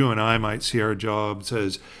educators, you and I might see our jobs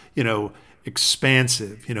as,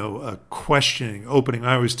 expansive, questioning, opening.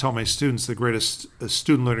 I always tell my students the greatest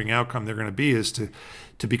student learning outcome they're going to be is to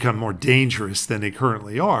become more dangerous than they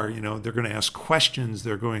currently are. They're going to ask questions.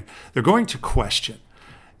 They're going to question,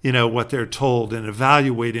 what they're told and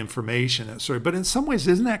evaluate information. But in some ways,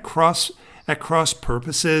 isn't that at cross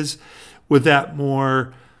purposes with that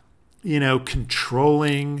more,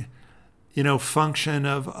 controlling, function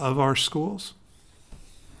of our schools?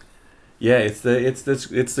 Yeah, it's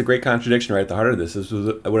the great contradiction right at the heart of this. This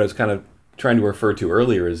was what I was kind of trying to refer to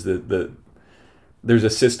earlier, is that there's a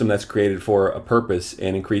system that's created for a purpose,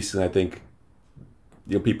 and increasingly, I think,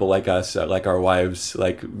 people like us, like our wives,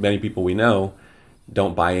 like many people we know,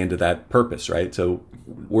 don't buy into that purpose, right? So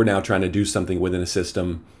we're now trying to do something within a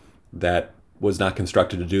system that was not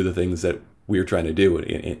constructed to do the things that we're trying to do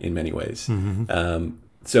in many ways.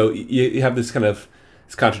 So you have this kind of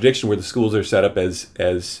this contradiction where the schools are set up as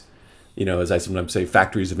as I sometimes say,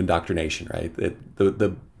 factories of indoctrination, right?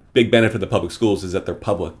 The big benefit of the public schools is that they're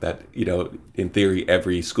public, that, in theory,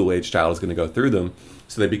 every school-age child is going to go through them.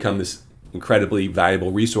 So they become this incredibly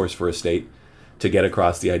valuable resource for a state to get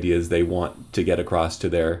across the ideas they want to get across to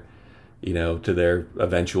their, to their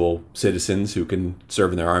eventual citizens who can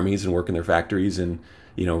serve in their armies and work in their factories and,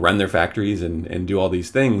 run their factories and do all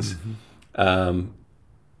these things. But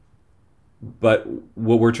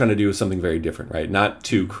what we're trying to do is something very different, right? Not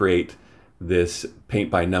to create this paint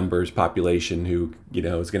by numbers population who,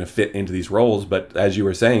 is going to fit into these roles, but as you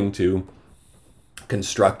were saying, to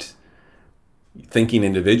construct thinking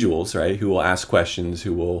individuals, right? Who will ask questions,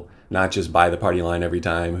 who will not just buy the party line every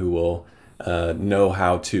time, who will know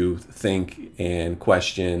how to think and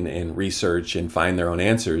question and research and find their own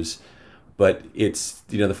answers. But it's,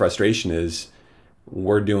 the frustration is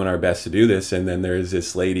we're doing our best to do this, and then there's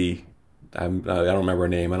this lady, I don't remember her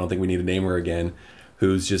name, I don't think we need to name her again,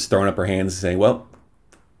 who's just throwing up her hands and saying, well,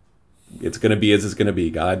 it's going to be as it's going to be.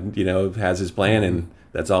 God, has his plan, and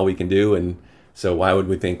that's all we can do. And so why would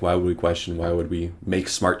we think, why would we question, why would we make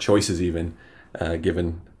smart choices even,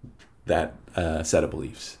 given that set of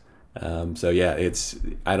beliefs? So yeah,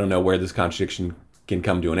 I don't know where this contradiction can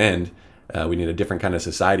come to an end. We need a different kind of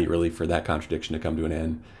society, really, for that contradiction to come to an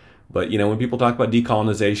end. But, when people talk about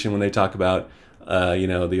decolonization, when they talk about,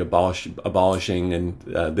 the abolishing and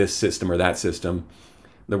this system or that system,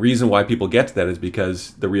 the reason why people get to that is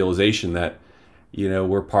because the realization that,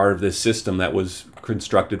 we're part of this system that was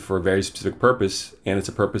constructed for a very specific purpose, and it's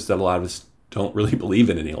a purpose that a lot of us don't really believe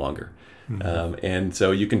in any longer. And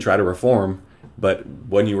so you can try to reform, but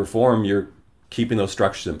when you reform, you're keeping those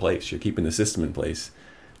structures in place. You're keeping the system in place.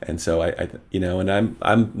 And so and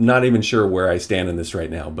I'm not even sure where I stand in this right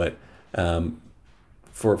now, but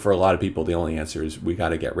for a lot of people, the only answer is we got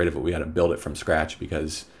to get rid of it. We got to build it from scratch,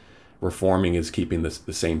 because reforming is keeping the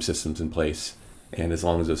same systems in place. And as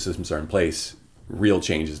long as those systems are in place, real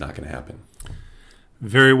change is not going to happen.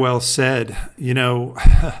 Very well said.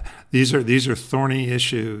 These are thorny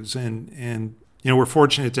issues, and we're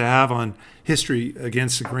fortunate to have on History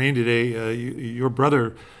Against the Grain today your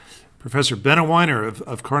brother, Professor Benno Weiner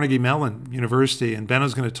of Carnegie Mellon University, and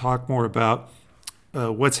Benno's going to talk more about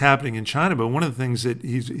what's happening in China. But one of the things that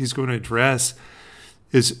he's going to address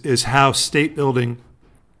is how state building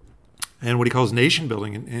and what he calls nation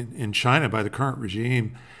building in China by the current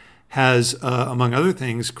regime has, among other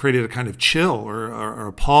things, created a kind of chill or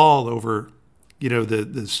a pall over,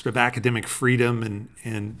 the sort of academic freedom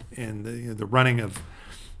and the running of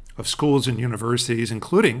schools and universities,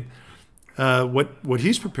 including what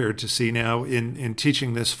he's prepared to see now in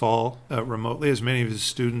teaching this fall remotely, as many of his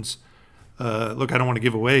students. Look, I don't want to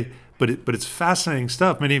give away, but it's fascinating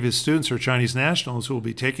stuff. Many of his students are Chinese nationals who will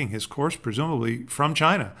be taking his course, presumably from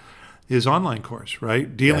China, his online course,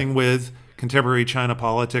 right? Dealing with contemporary China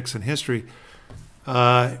politics and history.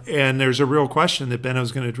 And there's a real question that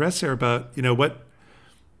Benno's going to address there about, what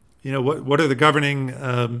are the governing,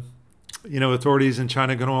 authorities in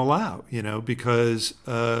China going to allow, because,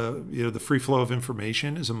 the free flow of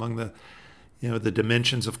information is among the, the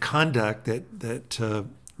dimensions of conduct that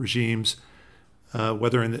regimes,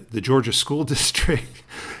 whether in the Georgia school district,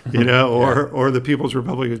 or the People's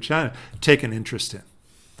Republic of China, take an interest in.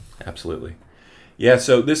 Absolutely. Yeah,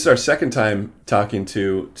 so this is our second time talking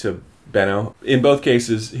to Benno. In both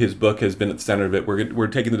cases, his book has been at the center of it. We're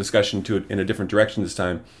taking the discussion in a different direction this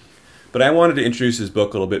time. But I wanted to introduce his book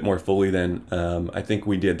a little bit more fully than I think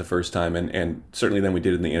we did the first time, and certainly than we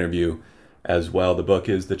did in the interview as well. The book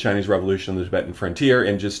is The Chinese Revolution on the Tibetan Frontier,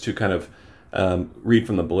 and just to kind of read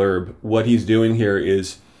from the blurb, what he's doing here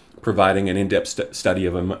is providing an in-depth study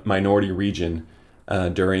of a minority region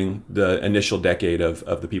during the initial decade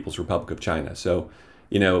of the People's Republic of China. So,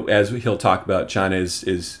 as he'll talk about, China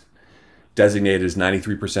is designated as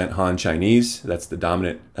 93% Han Chinese. That's the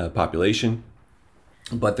dominant population.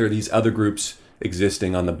 But there are these other groups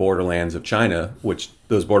existing on the borderlands of China, which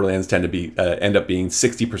those borderlands tend to be end up being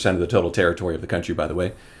 60% of the total territory of the country, by the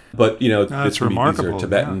way. But, That's remarkable. These are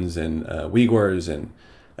Tibetans and Uyghurs and,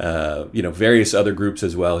 various other groups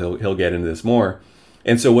as well. He'll get into this more.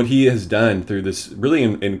 And so what he has done through this really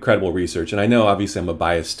incredible research, and I know obviously I'm a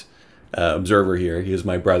biased observer here. He is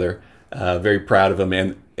my brother. Very proud of him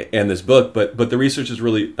and this book. But the research is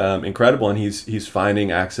really incredible, and he's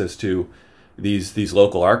finding access to these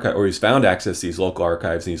local archives, or he's found access to these local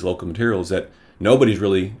archives and these local materials that nobody's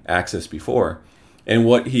really accessed before. And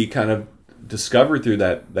what he kind of discovered through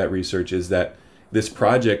that research is that this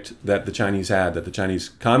project that the Chinese had, that the Chinese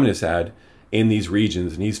communists had in these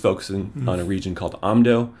regions, and he's focusing on a region called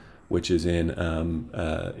Amdo, which is in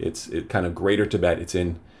it's kind of Greater Tibet. It's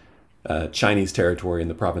in Chinese territory in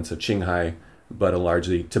the province of Qinghai, but a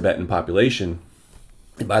largely Tibetan population.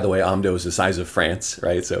 And by the way, Amdo is the size of France,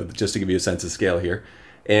 right? So just to give you a sense of scale here.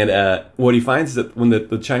 And what he finds is that when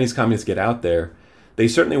the Chinese communists get out there, they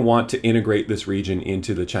certainly want to integrate this region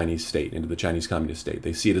into the Chinese state, into the Chinese communist state.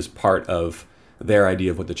 They see it as part of their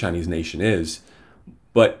idea of what the Chinese nation is.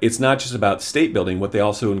 But it's not just about state building. What they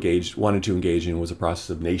also wanted to engage in was a process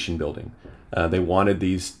of nation building. They wanted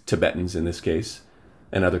these Tibetans, in this case,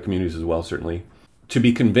 and other communities as well, certainly, to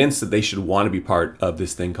be convinced that they should want to be part of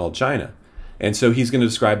this thing called China. And so he's going to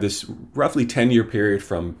describe this roughly 10-year period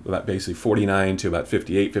from about basically 49 to about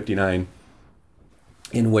 58, 59,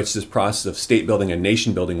 in which this process of state building and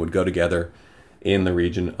nation building would go together in the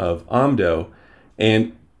region of Amdo.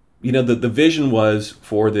 And the vision was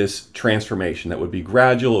for this transformation that would be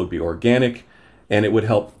gradual, it would be organic, and it would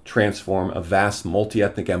help transform a vast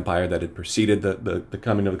multi-ethnic empire that had preceded the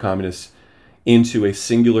coming of the communists into a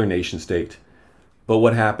singular nation state. But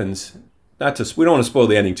what happens, we don't want to spoil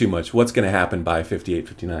the ending too much, what's going to happen by 58,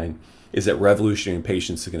 59 is that revolutionary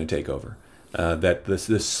impatience is going to take over. That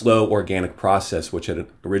this slow organic process, which had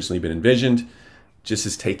originally been envisioned, just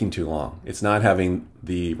is taking too long. It's not having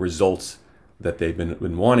the results that they've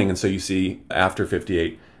been wanting. And so you see after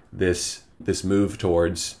 58 this move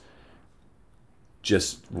towards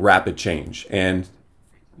just rapid change. And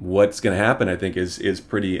what's going to happen, I think, is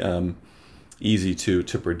pretty easy to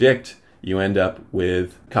predict. You end up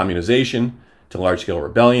with communization to large-scale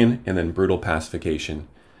rebellion and then brutal pacification.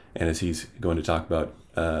 And as he's going to talk about,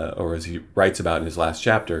 or as he writes about in his last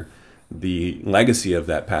chapter, the legacy of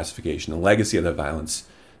that pacification, the legacy of that violence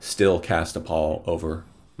still cast a pall over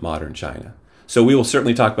modern China. So we will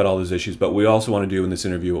certainly talk about all those issues, but we also want to do in this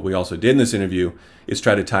interview, what we also did in this interview, is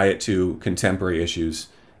try to tie it to contemporary issues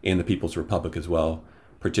in the People's Republic as well,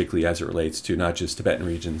 particularly as it relates to not just Tibetan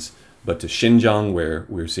regions, but to Xinjiang, where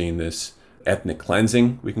we're seeing this ethnic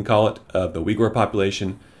cleansing, we can call it, of the Uyghur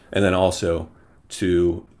population, and then also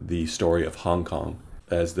to the story of Hong Kong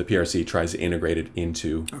as the PRC tries to integrate it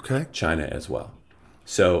into China as well.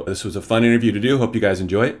 So this was a fun interview to do. Hope you guys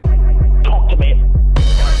enjoy it. Talk to me.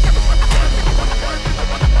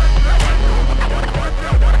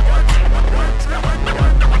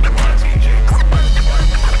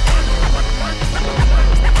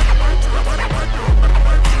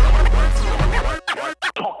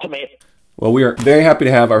 Talk to me. Well, we are very happy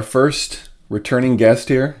to have our first returning guest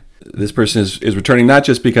here. This person is returning not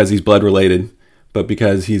just because he's blood related, but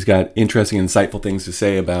because he's got interesting, insightful things to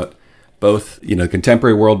say about both, the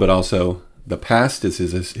contemporary world, but also the past. This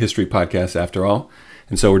is a history podcast after all.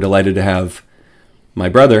 And so we're delighted to have my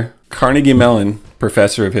brother, Carnegie Mellon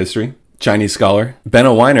professor of history, Chinese scholar,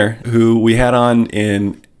 Benno Weiner, who we had on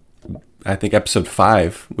in, I think, episode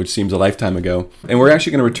 5, which seems a lifetime ago. And we're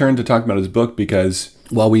actually going to return to talk about his book because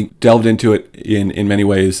while we delved into it in many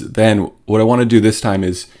ways then, what I want to do this time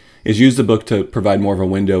is use the book to provide more of a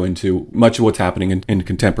window into much of what's happening in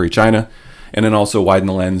contemporary China, and then also widen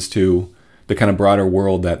the lens to the kind of broader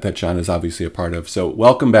world that China is obviously a part of. So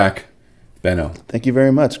welcome back, Benno. Thank you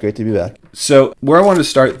very much. Great to be back. So where I wanted to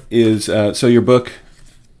start is, so your book,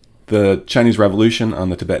 The Chinese Revolution on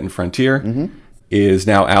the Tibetan Frontier, is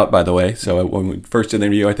now out, by the way. So when we first did the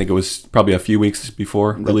interview, I think it was probably a few weeks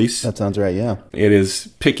before release. That sounds right, yeah. It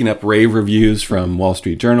is picking up rave reviews from Wall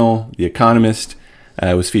Street Journal, The Economist.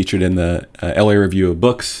 It was featured in the LA Review of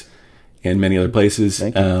Books and many other places.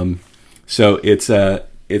 Thank you. So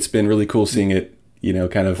it's been really cool seeing it,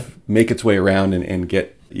 kind of make its way around and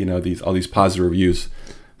get, all these positive reviews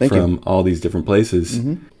from all these different places.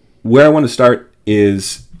 Where I want to start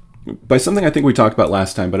is by something I think we talked about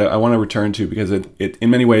last time, but I want to return to because it in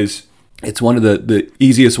many ways, it's one of the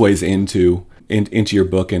easiest ways into your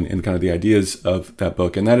book and kind of the ideas of that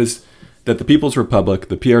book. And that is that the People's Republic,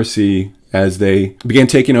 the PRC, as they began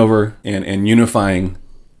taking over and unifying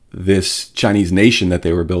this Chinese nation that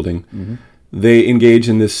they were building, they engaged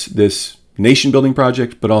in this nation building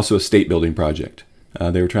project, but also a state building project.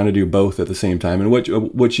 They were trying to do both at the same time. And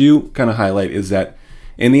what you kind of highlight is that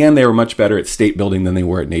in the end, they were much better at state building than they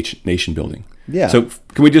were at nation building. Yeah. So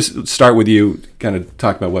can we just start with you, kind of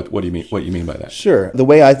talk about what you mean by that? Sure. The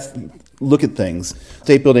way I look at things,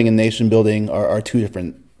 state building and nation building are two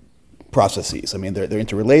different processes. I mean, they're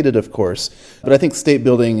interrelated, of course, but I think state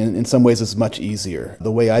building in some ways is much easier.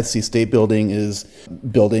 The way I see state building is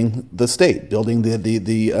building the state, building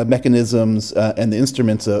the mechanisms and the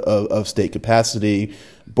instruments of state capacity,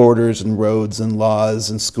 borders and roads and laws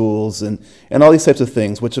and schools and all these types of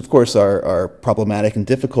things, which of course are problematic and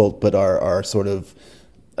difficult, but are sort of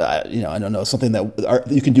I don't know, something that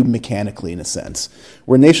you can do mechanically in a sense.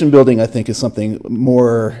 Where nation building, I think, is something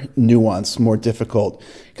more nuanced, more difficult,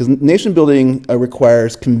 because nation building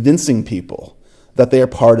requires convincing people that they are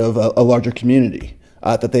part of a larger community,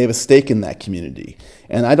 that they have a stake in that community.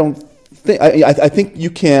 And I think you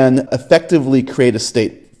can effectively create a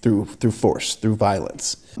state through force, through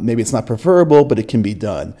violence. Maybe it's not preferable, but it can be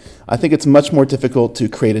done. I think it's much more difficult to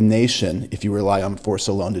create a nation if you rely on force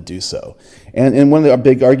alone to do so. And one of the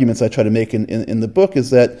big arguments I try to make in the book is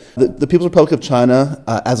that the People's Republic of China,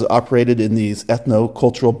 as it operated in these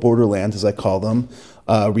ethno-cultural borderlands, as I call them,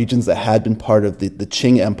 regions that had been part of the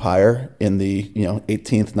Qing Empire in the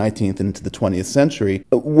 18th, 19th, and into the 20th century.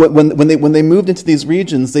 When they moved into these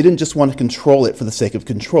regions, they didn't just want to control it for the sake of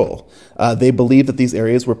control. They believed that these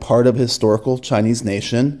areas were part of a historical Chinese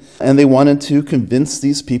nation, and they wanted to convince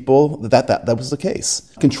these people that was the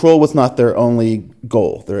case. Control was not their only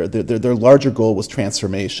goal. Their larger goal was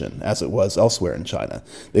transformation, as it was elsewhere in China.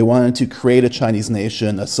 They wanted to create a Chinese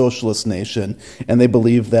nation, a socialist nation, and they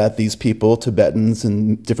believed that these people, Tibetans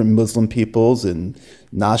and different Muslim peoples and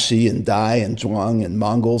Naxi and Dai and Zhuang and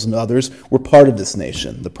Mongols and others were part of this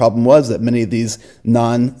nation. The problem was that many of these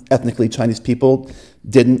non-ethnically Chinese people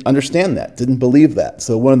didn't understand that, didn't believe that.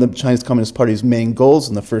 So one of the Chinese Communist Party's main goals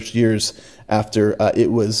in the first years after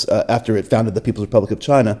it founded the People's Republic of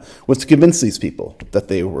China was to convince these people that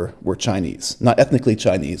they were Chinese, not ethnically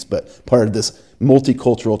Chinese, but part of this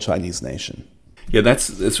multicultural Chinese nation. Yeah,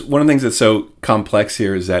 it's one of the things that's so complex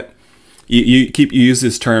here is that you use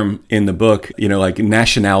this term in the book, like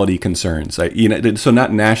nationality concerns, like, so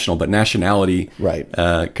not national, but nationality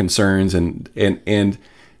concerns, and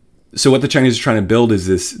so what the Chinese are trying to build is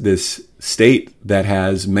this state that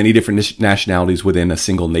has many different nationalities within a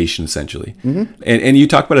single nation, essentially. Mm-hmm. And you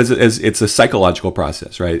talk about it as it's a psychological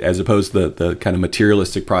process, right? As opposed to the kind of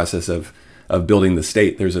materialistic process of building the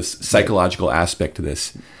state. There's a psychological aspect to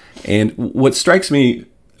this. And what strikes me,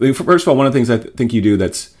 first of all, one of the things I think you do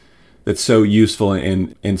that's so useful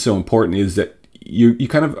and so important is that you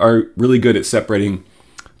kind of are really good at separating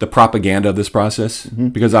the propaganda of this process,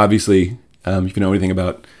 because obviously, if you know anything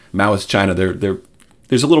about Maoist China,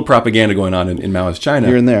 there's a little propaganda going on in Maoist China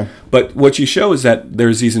here and there. But what you show is that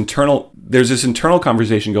there's this internal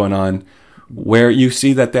conversation going on where you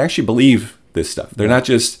see that they actually believe this stuff. They're not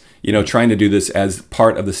just trying to do this as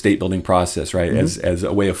part of the state building process, right? As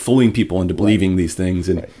a way of fooling people into believing these things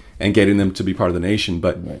and getting them to be part of the nation,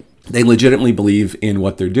 but they legitimately believe in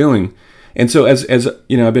what they're doing. And so as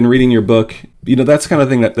you know, I've been reading your book. You know, that's the kind of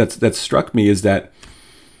thing that struck me is that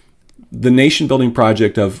the nation building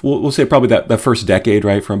project of we'll say probably that first decade,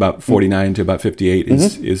 right, from about 49 to about 58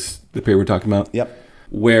 is the period we're talking about. Yep.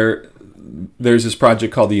 Where there's this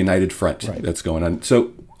project called the United Front Right. that's going on.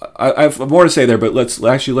 So I've more to say there, but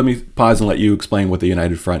let me pause and let you explain what the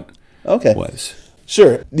United Front Okay. was.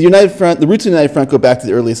 Sure. The United Front, the roots of the United Front go back to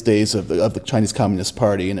the earliest days of the Chinese Communist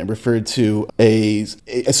Party, and it referred to a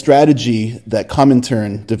strategy that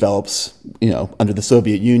Comintern develops, under the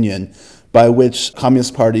Soviet Union, by which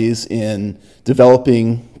communist parties in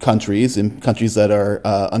developing countries, in countries that are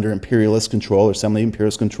under imperialist control or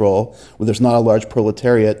semi-imperialist control, where there's not a large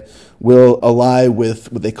proletariat, will ally with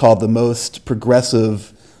what they call the most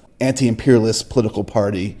progressive anti-imperialist political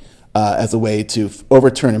party as a way to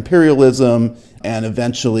overturn imperialism and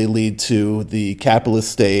eventually lead to the capitalist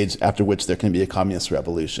stage, after which there can be a communist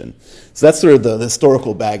revolution. So that's sort of the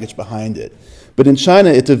historical baggage behind it. But in China,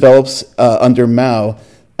 it develops under Mao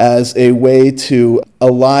as a way to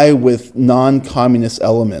ally with non-communist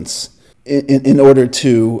elements in order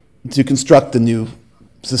to construct the new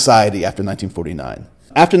society after 1949.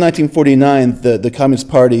 After 1949, the Communist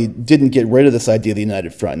Party didn't get rid of this idea of the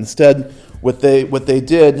United Front. Instead, what they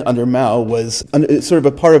did under Mao was sort of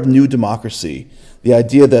a part of new democracy. The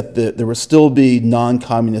idea that there would still be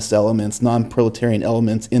non-communist elements, non-proletarian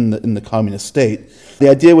elements in the communist state. The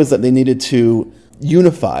idea was that they needed to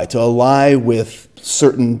unify, to ally with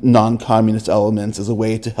certain non-communist elements as a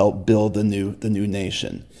way to help build the new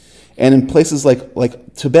nation. And in places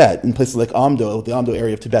like Tibet, in places like Amdo, the Amdo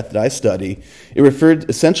area of Tibet that I study, it referred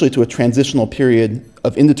essentially to a transitional period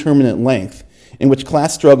of indeterminate length in which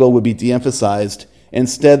class struggle would be de-emphasized.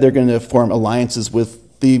 Instead, they're going to form alliances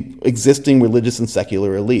with the existing religious and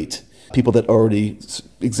secular elite, people that already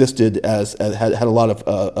existed had a lot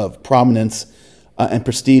of prominence and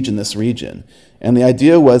prestige in this region. And the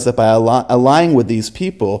idea was that by allying with these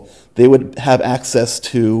people, they would have access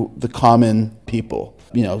to the common people,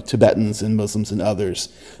 Tibetans and Muslims and others.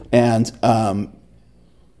 And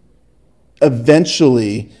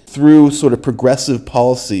eventually, through sort of progressive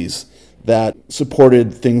policies that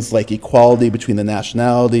supported things like equality between the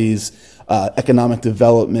nationalities, economic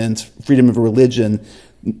development, freedom of religion,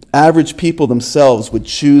 average people themselves would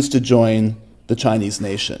choose to join the Chinese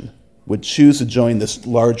nation, would choose to join this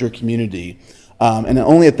larger community. And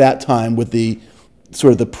only at that time would the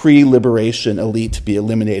sort of the pre-liberation elite be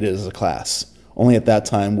eliminated as a class. Only at that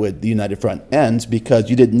time would the United Front end, because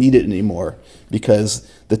you didn't need it anymore, because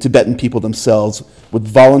the Tibetan people themselves would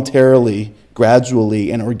voluntarily,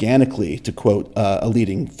 gradually, and organically, to quote a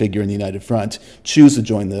leading figure in the United Front, choose to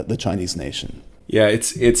join the Chinese nation. Yeah,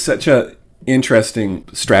 it's such a interesting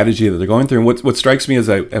strategy that they're going through. And what strikes me as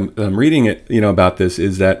I'm reading it, about this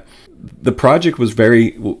is that the project was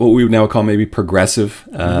very, what we would now call maybe progressive,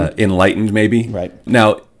 enlightened maybe. Right.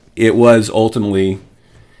 Now, it was ultimately,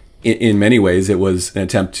 in many ways, it was an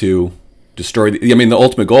attempt to destroy, the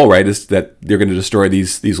ultimate goal, right, is that they're going to destroy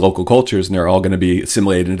these local cultures and they're all going to be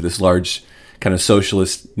assimilated into this large kind of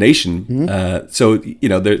socialist nation. So,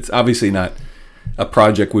 there's obviously not a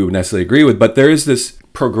project we would necessarily agree with, but there is this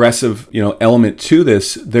progressive, element to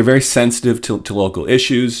this. They're very sensitive to local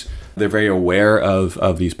issues. They're very aware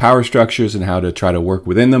of these power structures and how to try to work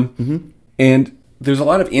within them. And there's a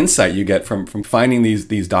lot of insight you get from finding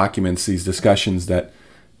these documents, these discussions that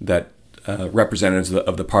representatives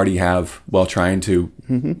of the party have while trying to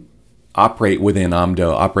operate within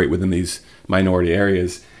Amdo, operate within these minority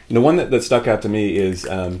areas. One that stuck out to me is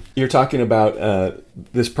you're talking about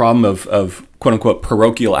this problem of quote unquote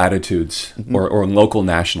parochial attitudes or local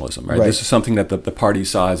nationalism, right? This is something that the party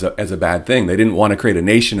saw as a bad thing. They didn't want to create a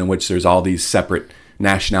nation in which there's all these separate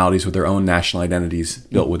nationalities with their own national identities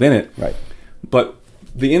built within it. Right. But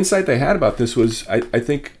the insight they had about this was, I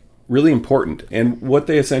think, really important. And what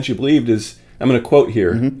they essentially believed is, I'm going to quote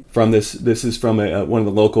here from this. This is from one of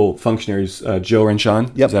the local functionaries, Zhou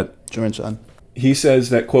Renshan. Yep. Is that Zhou Renshan. He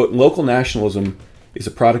says that, quote, local nationalism is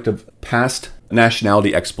a product of past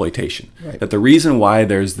nationality exploitation. Right. That the reason why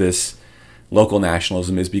there's this local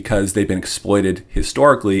nationalism is because they've been exploited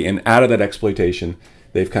historically, and out of that exploitation,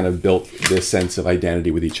 they've kind of built this sense of identity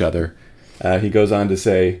with each other. He goes on to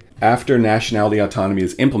say, after nationality autonomy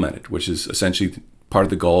is implemented, which is essentially part of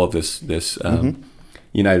the goal of this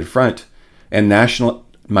United Front, and national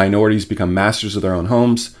minorities become masters of their own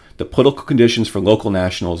homes, the political conditions for local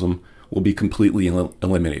nationalism will be completely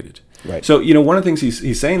eliminated. Right. So, one of the things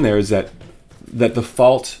he's saying there is that the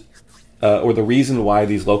fault or the reason why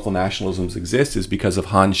these local nationalisms exist is because of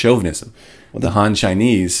Han chauvinism. The Han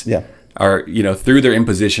Chinese are, through their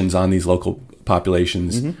impositions on these local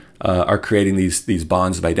populations, are creating these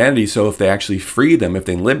bonds of identity. So if they actually free them, if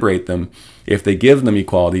they liberate them, if they give them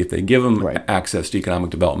equality, if they give them access to economic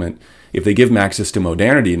development, if they give them access to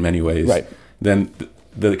modernity in many ways, then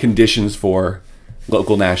the conditions for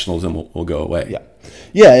local nationalism will go away.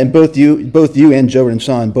 Yeah, and both you and Joe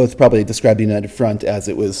Renshon both probably described the United Front as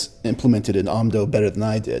it was implemented in Amdo better than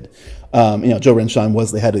I did. Joe Renshon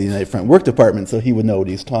was the head of the United Front Work Department, so he would know what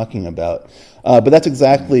he's talking about. But that's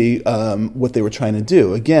exactly what they were trying to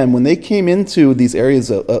do. Again, when they came into these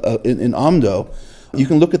areas in Amdo, you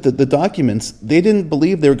can look at the documents. They didn't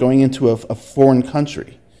believe they were going into a foreign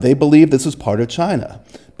country. They believed this was part of China.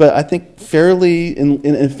 But I think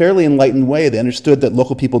in a fairly enlightened way, they understood that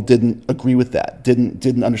local people didn't agree with that,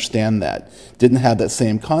 didn't understand that, didn't have that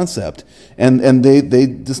same concept, and they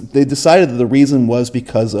decided that the reason was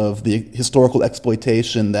because of the historical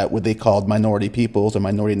exploitation that what they called minority peoples or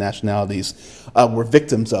minority nationalities were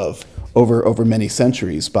victims of over many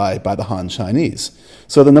centuries by the Han Chinese.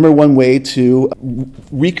 So the number one way to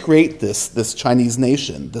recreate this Chinese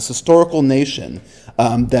nation, this historical nation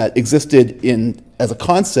that existed as a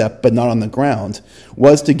concept but not on the ground,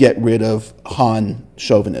 was to get rid of Han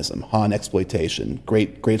chauvinism, Han exploitation,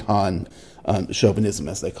 great Han chauvinism,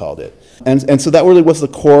 as they called it. And so that really was the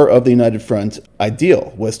core of the United Front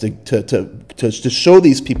ideal, was to show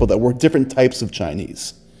these people that we're different types of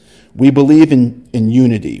Chinese. We believe in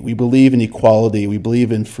unity, we believe in equality, we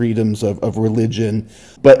believe in freedoms of religion.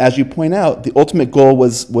 But as you point out, the ultimate goal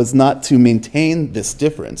was not to maintain this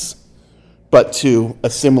difference, but to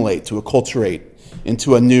assimilate, to acculturate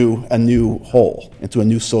into a new whole, into a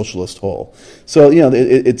new socialist whole. So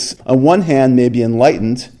it's on one hand maybe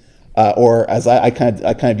enlightened, or as I kind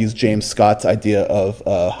of use James Scott's idea of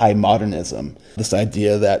high modernism, this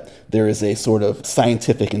idea that there is a sort of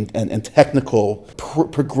scientific and technical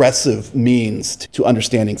progressive means to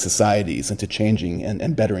understanding societies and to changing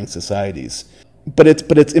and bettering societies. But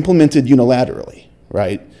it's implemented unilaterally,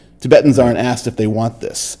 right? Tibetans aren't asked if they want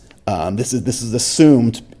this. This is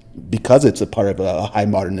assumed, because it's a part of a high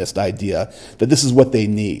modernist idea, that this is what they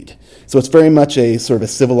need. So it's very much a sort of a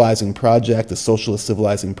civilizing project, a socialist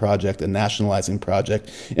civilizing project, a nationalizing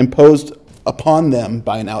project, imposed upon them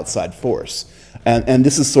by an outside force. And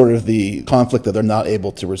this is sort of the conflict that they're not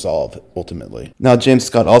able to resolve ultimately. Now, James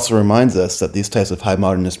Scott also reminds us that these types of high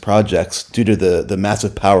modernist projects, due to the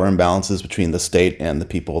massive power imbalances between the state and the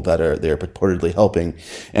people that they're purportedly helping,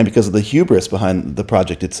 and because of the hubris behind the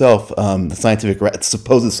project itself, the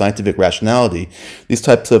supposed scientific rationality, these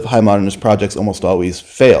types of high modernist projects almost always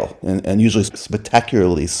fail, and usually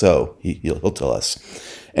spectacularly so, he'll tell us.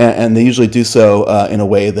 And they usually do so in a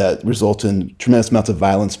way that results in tremendous amounts of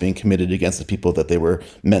violence being committed against the people that they were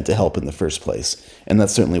meant to help in the first place. And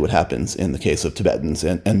that's certainly what happens in the case of Tibetans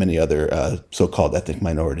and many other so-called ethnic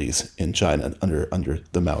minorities in China under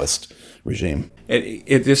the Maoist regime.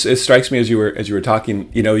 It strikes me as you were talking.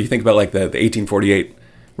 You think about like the 1848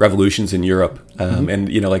 revolutions in Europe,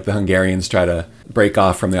 and like the Hungarians try to break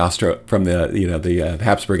off from the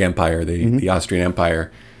Habsburg Empire, the Austrian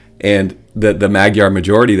Empire. And the Magyar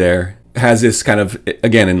majority there has this kind of,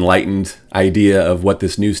 again, enlightened idea of what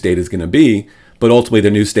this new state is going to be. But ultimately,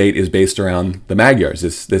 the new state is based around the Magyars,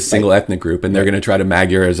 this single ethnic group. And they're going to try to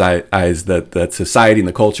Magyarize the society and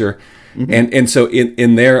the culture. And so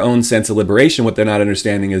in their own sense of liberation, what they're not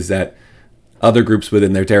understanding is that other groups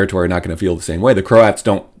within their territory are not going to feel the same way. The Croats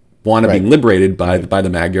don't want to be liberated by the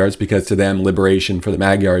Magyars, because to them, liberation for the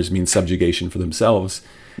Magyars means subjugation for themselves.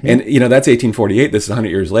 And that's 1848. This is 100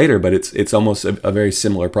 years later, but it's almost a very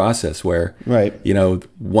similar process where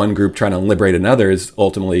one group trying to liberate another is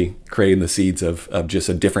ultimately creating the seeds of just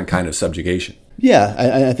a different kind of subjugation.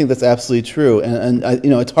 Yeah, I think that's absolutely true, and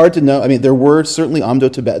it's hard to know. I mean, there were certainly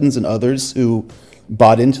Amdo Tibetans and others who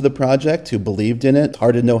bought into the project, who believed in it. It's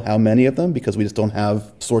hard to know how many of them, because we just don't have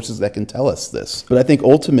sources that can tell us this. But I think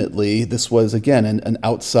ultimately this was, again, an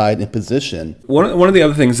outside imposition. One of the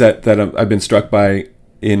other things that I've been struck by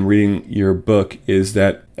in reading your book is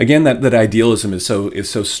that, again, that idealism is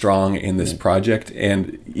so strong in this project.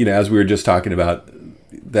 And as we were just talking about,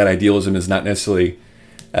 that idealism is not necessarily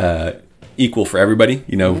equal for everybody.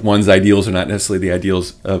 One's ideals are not necessarily the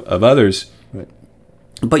ideals of others. Right.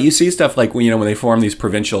 But you see stuff like when they form these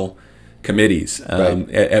provincial committees.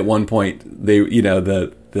 At one point, they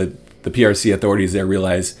the PRC authorities there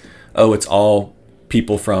realize, it's all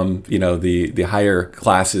people from the higher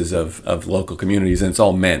classes of local communities, and it's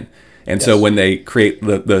all men. And so when they create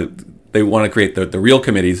they want to create the real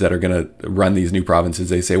committees that are going to run these new provinces,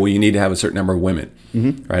 they say, well, you need to have a certain number of women,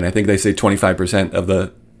 right? I think they say 25% of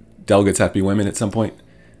the delegates have to be women at some point.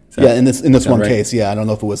 Yeah, in this sound one right? case, yeah, I don't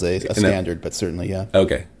know if it was a standard, but certainly, yeah.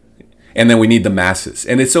 Okay. And then we need the masses.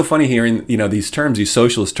 And it's so funny hearing, these terms, these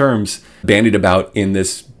socialist terms bandied about in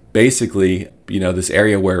this basically, this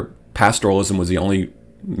area where pastoralism was the only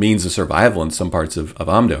means of survival in some parts of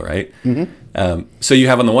Amdo, right? Mm-hmm. So you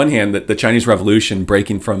have on the one hand the Chinese Revolution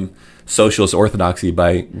breaking from socialist orthodoxy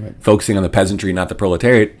by focusing on the peasantry, not the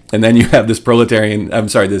proletariat. And then you have this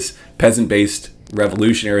this peasant-based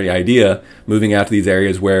revolutionary idea moving out to these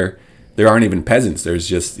areas where there aren't even peasants. There's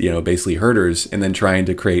just, basically herders, and then trying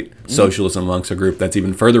to create socialism amongst a group that's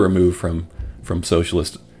even further removed from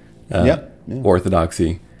socialist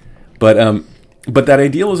orthodoxy. But that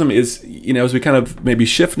idealism is, as we kind of maybe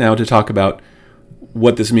shift now to talk about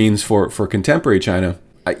what this means for contemporary China,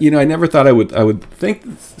 I never thought I would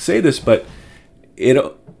say this, but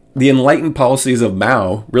the enlightened policies of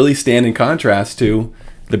Mao really stand in contrast to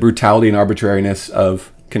the brutality and arbitrariness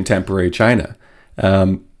of contemporary China.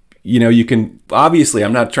 You can obviously,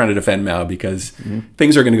 I'm not trying to defend Mao because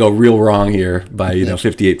things are going to go real wrong here by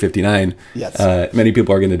 58, 59. Yes. Many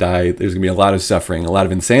people are going to die. There's going to be a lot of suffering, a lot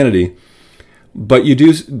of insanity. But you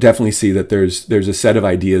do definitely see that there's a set of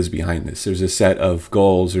ideas behind this. There's a set of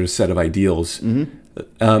goals. There's a set of ideals, and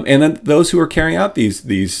then those who are carrying out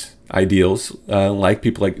these ideals, like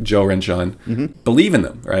people like Zhou Renshan, believe in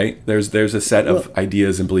them. Right? There's a set of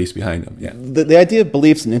ideas and beliefs behind them. Yeah. The idea of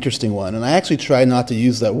belief's an interesting one, and I actually try not to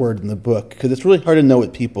use that word in the book because it's really hard to know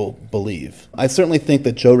what people believe. I certainly think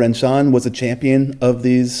that Zhou Renshan was a champion of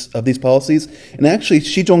these policies, and actually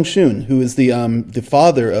Xi Zhongxun, who is the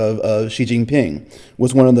father of Xi Jinping,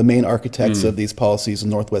 was one of the main architects of these policies in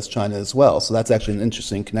Northwest China as well. So that's actually an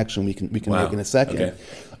interesting connection we can make in a second.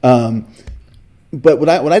 Okay. But what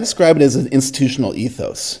I describe it as an institutional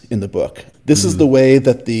ethos in the book. This is the way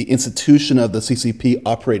that the institution of the CCP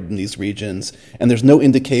operated in these regions, and there's no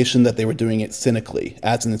indication that they were doing it cynically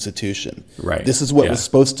as an institution. Right. This is what was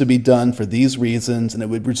supposed to be done for these reasons, and it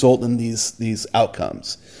would result in these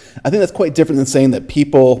outcomes. I think that's quite different than saying that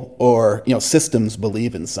people or systems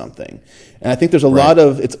believe in something. And I think there's a lot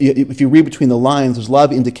of if you read between the lines, there's a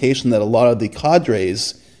lot of indication that a lot of the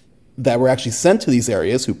cadres that were actually sent to these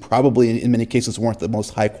areas, who probably in many cases weren't the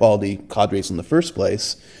most high quality cadres in the first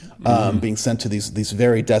place, being sent to these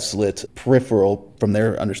very desolate, peripheral, from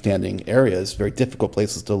their understanding, areas, very difficult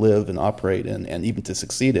places to live and operate in and even to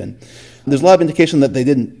succeed in. There's a lot of indication that they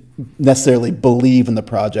didn't necessarily believe in the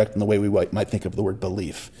project in the way we might think of the word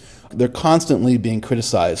belief. They're constantly being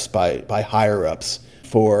criticized by higher-ups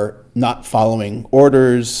for not following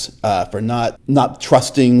orders, for not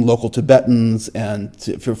trusting local Tibetans, and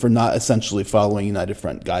for not essentially following United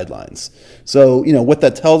Front guidelines. So, what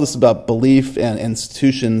that tells us about belief and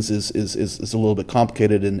institutions is a little bit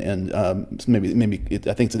complicated, and maybe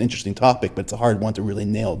I think it's an interesting topic, but it's a hard one to really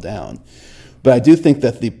nail down. But I do think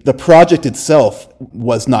that the project itself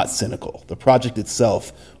was not cynical. The project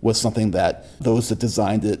itself was something that those that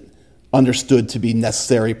designed it understood to be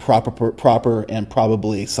necessary, proper, and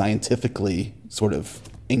probably scientifically sort of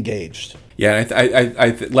engaged. Yeah, I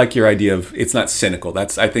like your idea of it's not cynical.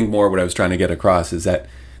 That's, I think, more what I was trying to get across is that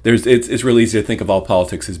it's really easy to think of all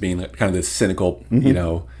politics as being kind of this cynical,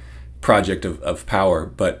 project of power.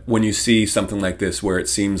 But when you see something like this, where it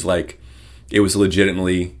seems like it was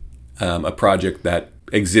legitimately a project that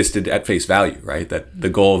existed at face value, right? That the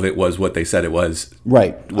goal of it was what they said it was.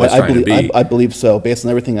 Right. I believe so. Based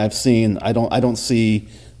on everything I've seen, I don't see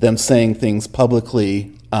them saying things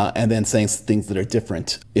publicly and then saying things that are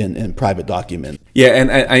different in private documents. Yeah,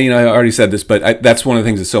 and I already said this, but that's one of the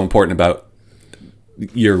things that's so important about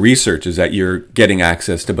your research is that you're getting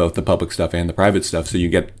access to both the public stuff and the private stuff, so you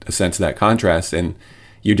get a sense of that contrast, and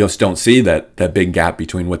you just don't see that big gap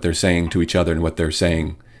between what they're saying to each other and what they're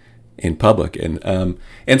saying in public.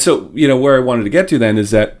 And so, where I wanted to get to then is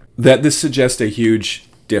that this suggests a huge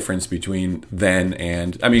difference between then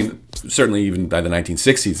and, certainly even by the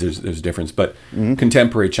 1960s, there's a difference, but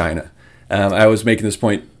contemporary China. I was making this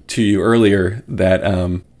point to you earlier that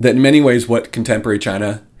in many ways what contemporary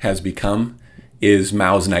China has become is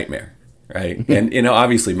Mao's nightmare, right? And,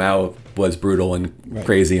 obviously Mao was brutal and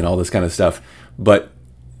crazy and all this kind of stuff, but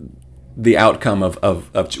the outcome of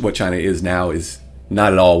what China is now is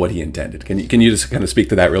not at all what he intended. Can you just kind of speak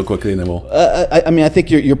to that real quickly, and then we'll... I think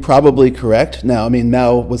you're probably correct. Now,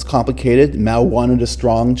 Mao was complicated. Mao wanted a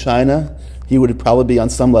strong China. He would probably be on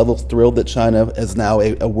some level thrilled that China is now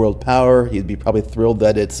a world power. He'd be probably thrilled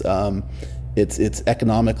that it's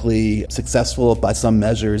economically successful by some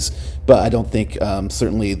measures, but I don't think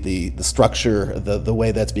certainly the structure, the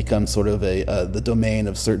way that's become sort of the domain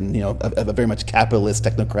of certain, of a very much capitalist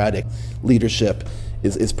technocratic leadership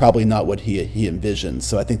is probably not what he envisions.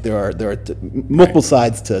 So I think there are multiple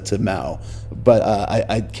sides to Mao, but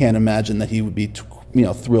I can't imagine that he would be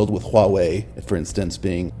thrilled with Huawei, for instance,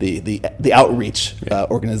 being the outreach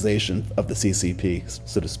organization of the CCP,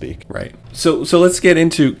 so to speak. Right. So let's get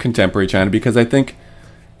into contemporary China, because I think,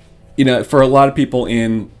 for a lot of people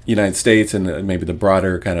in the United States and maybe the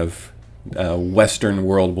broader kind of Western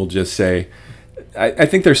world, we'll just say, I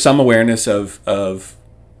think there's some awareness of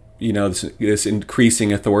this increasing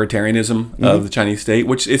authoritarianism of the Chinese state,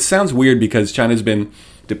 which it sounds weird because China's been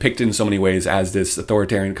depicted in so many ways as this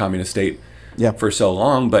authoritarian communist state for so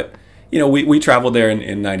long. But, we traveled there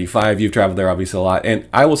in 95. You've traveled there obviously a lot. And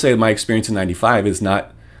I will say my experience in 95 is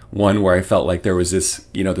not one where I felt like there was this,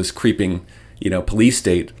 this creeping, police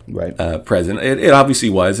state present. It obviously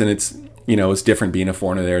was. And it's, it's different being a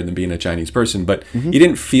foreigner there than being a Chinese person. But you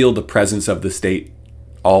didn't feel the presence of the state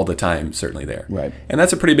all the time, certainly there. Right. And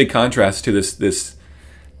that's a pretty big contrast to this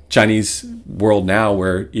Chinese world now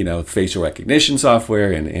where, facial recognition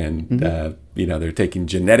software and they're taking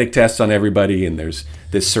genetic tests on everybody, and there's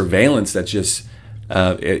this surveillance that's just,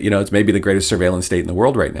 it's maybe the greatest surveillance state in the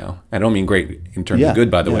world right now. I don't mean great in terms of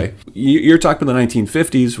good, by the way. You're talking about the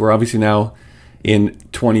 1950s. We're obviously now in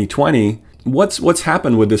 2020. What's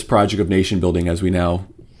happened with this project of nation building as we now,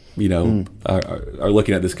 are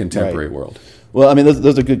looking at this contemporary world? Well, I mean,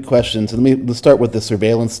 those are good questions. Let's start with the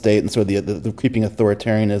surveillance state and sort of the creeping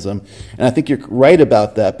authoritarianism. And I think you're right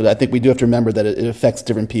about that, but I think we do have to remember that it affects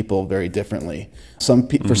different people very differently.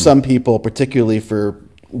 For some people, particularly for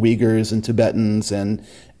Uyghurs and Tibetans and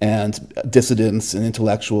dissidents and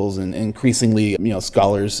intellectuals and increasingly,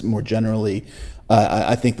 scholars more generally,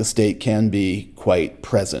 I think the state can be quite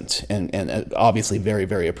present and obviously very,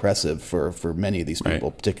 very oppressive for many of these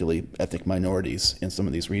people, particularly ethnic minorities in some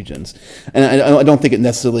of these regions. And I don't think it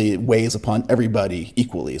necessarily weighs upon everybody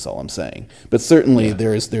equally, is all I'm saying. But certainly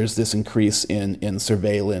there's this increase in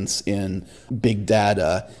surveillance, in big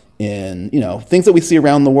data, in things that we see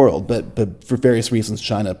around the world. But for various reasons,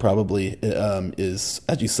 China probably is,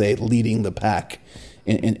 as you say, leading the pack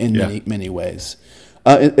in many ways.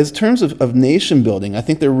 In terms of nation building, I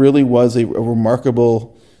think there really was a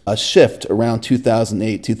remarkable shift around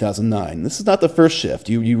 2008, 2009. This is not the first shift.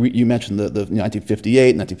 You mentioned the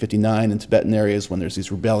 1958, 1959 in Tibetan areas when there's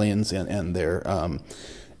these rebellions and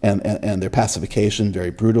their pacification very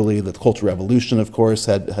brutally. The Cultural Revolution, of course,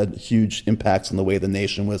 had huge impacts on the way the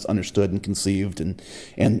nation was understood and conceived,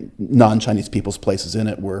 and non-Chinese people's places in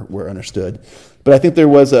it were understood. But I think there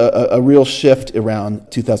was a real shift around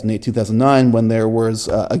 2008, 2009 when there was,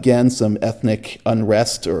 again, some ethnic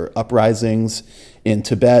unrest or uprisings in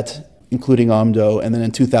Tibet, including Amdo, and then in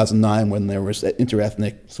 2009 when there was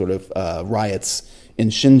interethnic sort of riots in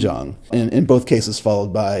Xinjiang, and in both cases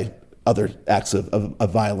followed by other acts of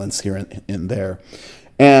violence here and there.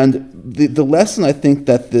 And the lesson I think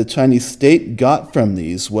that the Chinese state got from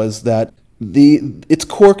these was that its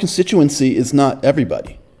core constituency is not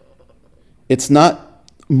everybody. It's not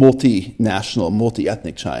multinational,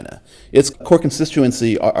 multi-ethnic China. Its core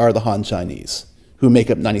constituency are the Han Chinese, who make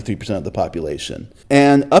up 93% of the population.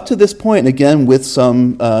 And up to this point, again, with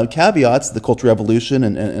some caveats, the Cultural Revolution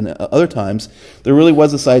and other times, there really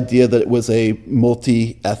was this idea that it was a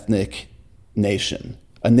multi-ethnic nation,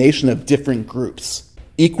 a nation of different groups,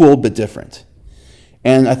 equal but different.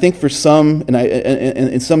 And I think for some,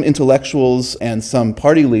 and some intellectuals and some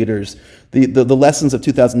party leaders, the lessons of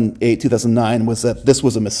 2008, 2009 was that this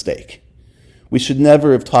was a mistake. We should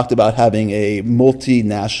never have talked about having a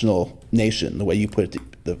multinational nation, the way you put it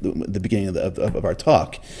at the beginning of our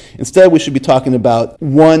talk. Instead, we should be talking about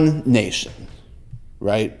one nation,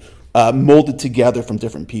 right? Molded together from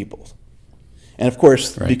different peoples. And of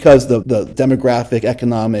course, because the demographic,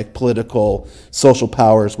 economic, political, social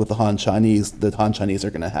powers with the Han Chinese are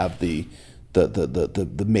going to have the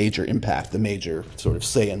major impact, the major sort of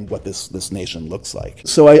say in what this nation looks like.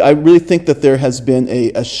 So I really think that there has been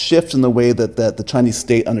a shift in the way that the Chinese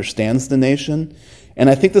state understands the nation. And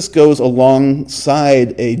I think this goes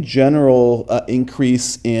alongside a general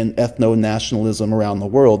increase in ethno-nationalism around the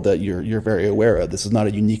world that you're very aware of. This is not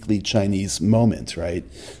a uniquely Chinese moment, right?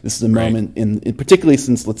 This is a moment, in particularly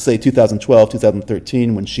since, let's say, 2012,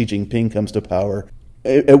 2013, when Xi Jinping comes to power,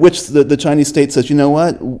 at which the Chinese state says, you know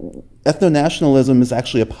what, ethno-nationalism is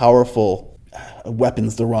actually a powerful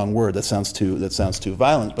weapon's the wrong word. That sounds too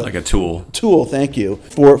violent. But like a tool. Tool, thank you.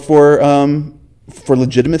 For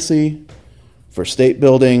legitimacy, for state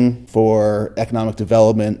building, for economic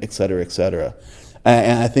development, et cetera, et cetera.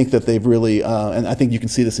 And I think that they've really, and I think you can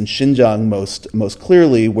see this in Xinjiang most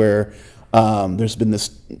clearly, where There's been this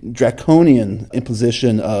draconian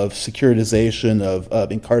imposition of securitization,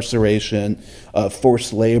 of incarceration, of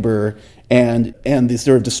forced labor, and the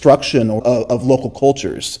sort of destruction of local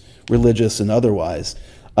cultures, religious and otherwise.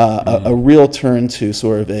 A real turn to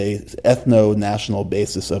sort of a ethno-national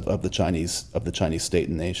basis of the Chinese state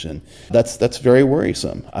and nation. That's very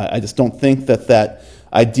worrisome. I just don't think that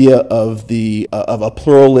idea of a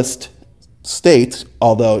pluralist state,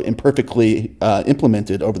 although imperfectly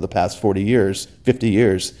implemented over the past 40 years, 50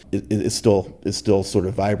 years, is still sort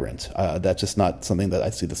of vibrant. That's just not something that I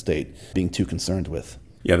see the state being too concerned with.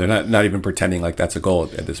 Yeah, they're not even pretending like that's a goal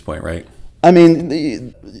at this point, right? I mean,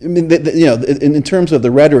 in terms of the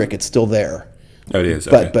rhetoric, it's still there. Oh, it is.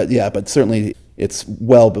 Okay. But certainly it's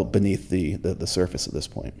well beneath the surface at this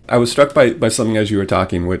point. I was struck by something as you were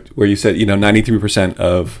talking, where you said 93%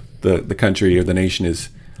 of the country or the nation is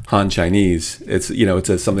Han Chinese. It's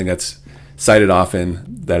it's something that's cited often,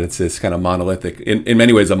 that it's this kind of monolithic, in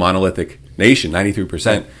many ways a monolithic nation,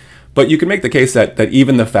 93%. But you can make the case that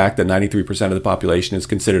even the fact that 93% of the population is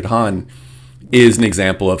considered Han is an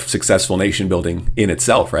example of successful nation building in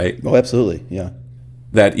itself, right? Oh, absolutely, yeah.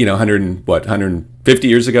 That 150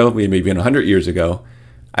 years ago, maybe even 100 years ago,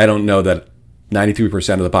 I don't know that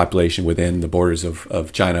 93% of the population within the borders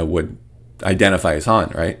of China would identify as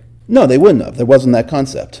Han, right? No, they wouldn't have. There wasn't that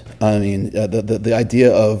concept. I mean, the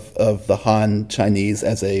idea of the Han Chinese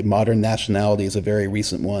as a modern nationality is a very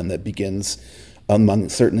recent one that begins among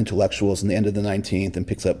certain intellectuals in the end of the 19th and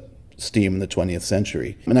picks up steam in the 20th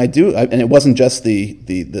century. And and it wasn't just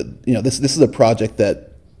this is a project that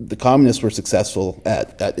the communists were successful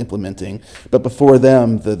at implementing, but before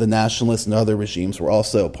them, the nationalists and other regimes were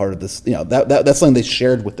also part of this. That's something they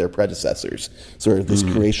shared with their predecessors. Sort of this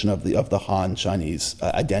creation of the Han Chinese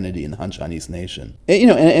identity and Han Chinese nation.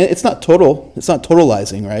 And it's not total. It's not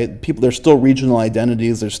totalizing, right? There's still regional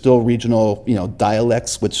identities. There's still regional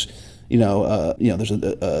dialects, which. There's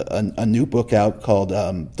a new book out called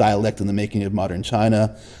 "Dialect in the Making of Modern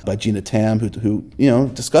China" by Gina Tam, who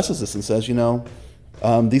discusses this and says,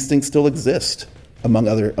 these things still exist among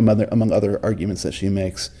other arguments that she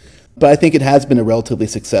makes. But I think it has been a relatively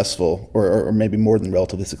successful, or maybe more than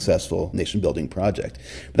relatively successful, nation-building project.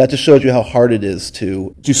 But that just shows you how hard it is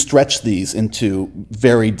to stretch these into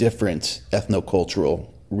very different ethnocultural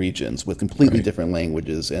regions with completely different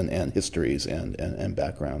languages and histories and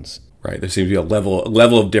backgrounds. Right. There seems to be a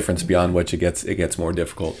level of difference beyond which it gets more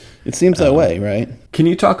difficult. It seems that way, right? Can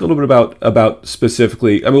you talk a little bit about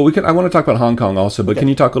specifically? I mean, I want to talk about Hong Kong also, but can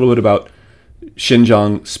you talk a little bit about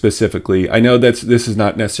Xinjiang specifically? I know that this is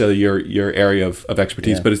not necessarily your area of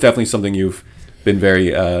expertise, but it's definitely something you've been very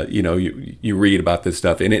you read about this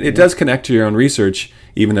stuff, and it does connect to your own research,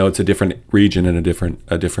 even though it's a different region and a different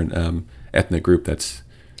ethnic group that's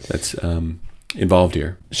involved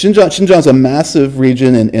here. Xinjiang's a massive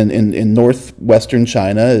region in northwestern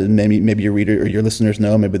China. And maybe your reader or your listeners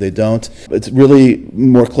know, maybe they don't. It's really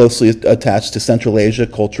more closely attached to Central Asia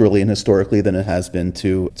culturally and historically than it has been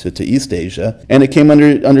to East Asia. And it came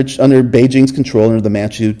under Beijing's control under the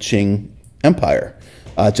Manchu Qing Empire,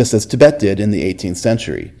 just as Tibet did in the 18th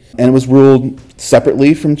century. And it was ruled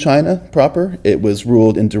separately from China proper. It was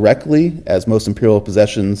ruled indirectly, as most imperial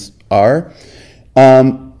possessions are.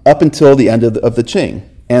 Up until the end of the Qing.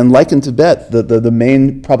 And like in Tibet, the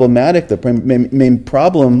main main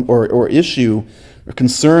problem or issue or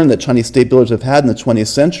concern that Chinese state builders have had in the 20th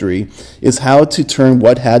century is how to turn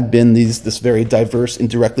what had been this very diverse,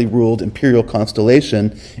 indirectly ruled imperial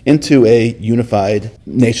constellation into a unified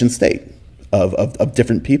nation state of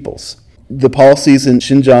different peoples. The policies in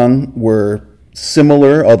Xinjiang were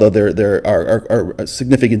similar, although there are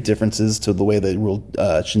significant differences to the way they ruled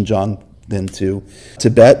Xinjiang than to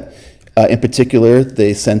Tibet. In particular,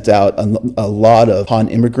 they sent out a lot of Han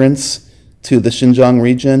immigrants to the Xinjiang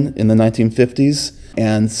region in the 1950s.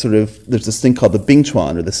 And there's this thing called the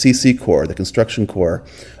Bingchuan, or the CC Corps, the Construction Corps,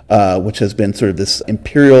 which has been sort of this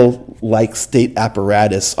imperial-like state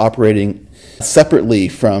apparatus operating separately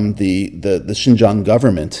from the Xinjiang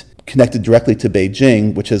government, connected directly to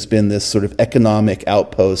Beijing, which has been this sort of economic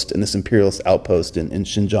outpost and this imperialist outpost in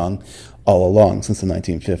Xinjiang all along since the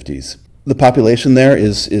 1950s. The population there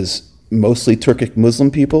is mostly Turkic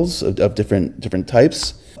Muslim peoples of different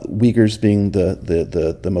types, Uyghurs being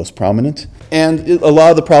the most prominent. And a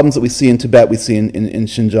lot of the problems that we see in Tibet, we see in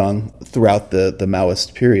Xinjiang throughout the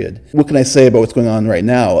Maoist period. What can I say about what's going on right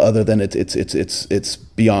now, other than it's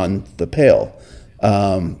beyond the pale?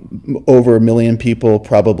 Over 1 million people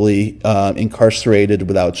probably incarcerated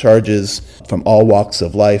without charges from all walks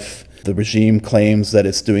of life. The regime claims that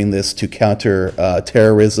it's doing this to counter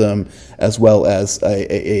terrorism, as well as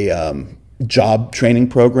a job training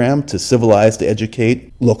program to civilize, to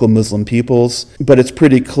educate local Muslim peoples. But it's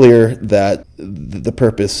pretty clear that the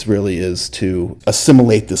purpose really is to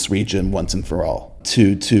assimilate this region once and for all,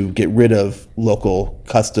 to get rid of local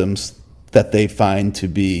customs that they find to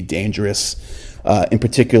be dangerous, in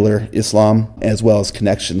particular Islam, as well as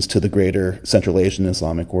connections to the greater Central Asian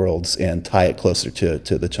Islamic worlds, and tie it closer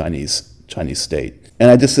to the Chinese state. And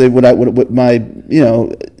I just say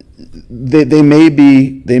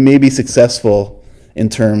they may be successful in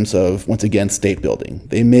terms of, once again, state building.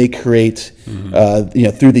 They may create,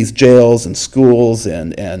 through these jails and schools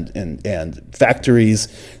and factories,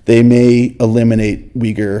 they may eliminate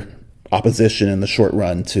Uyghur opposition in the short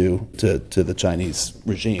run to the Chinese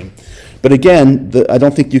regime. But again, I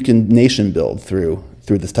don't think you can nation build through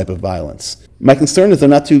this type of violence. My concern is they're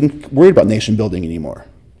not too worried about nation building anymore.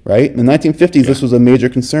 Right? In the 1950s, this was a major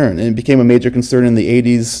concern, and it became a major concern in the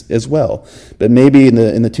 80s as well. But maybe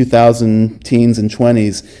in the 2000 teens and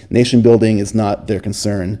 20s, nation building is not their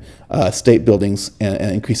concern. State buildings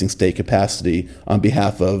and increasing state capacity on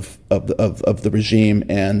behalf of the regime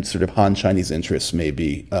and sort of Han Chinese interests may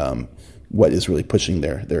be what is really pushing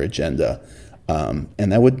their agenda.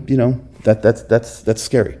 And that would, that's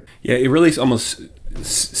scary. Yeah, it really almost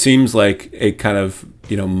seems like a kind of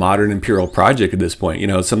modern imperial project at this point.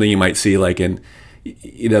 Something you might see like in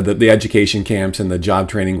the education camps and the job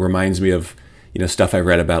training reminds me of stuff I've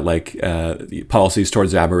read about, like policies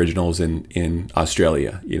towards Aboriginals in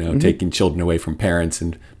Australia. Taking children away from parents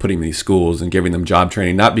and putting them in these schools and giving them job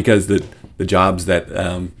training, not because the jobs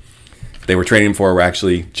that they were training for were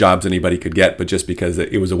actually jobs anybody could get, but just because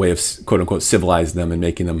it was a way of quote unquote civilizing them and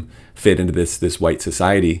making them fit into this white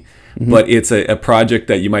society. Mm-hmm. But it's a project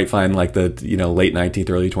that you might find like the late 19th,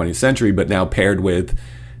 early 20th century, but now paired with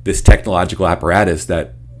this technological apparatus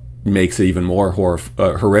that makes it even more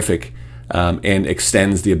horrific and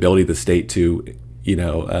extends the ability of the state to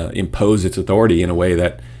impose its authority in a way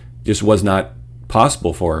that just was not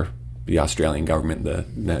possible for the Australian government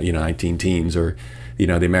in the 19 teens, or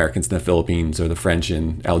the Americans in the Philippines, or the French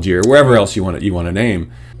in Algeria, wherever else you want to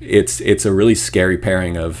name. It's a really scary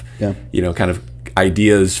pairing of kind of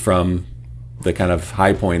ideas from the kind of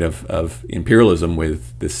high point of imperialism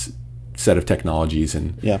with this set of technologies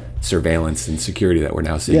and surveillance and security that we're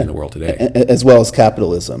now seeing in the world today, as well as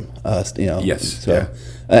capitalism. Yes. So,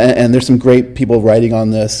 and there's some great people writing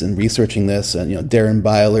on this and researching this, and Darren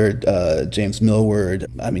Byler, James Millward.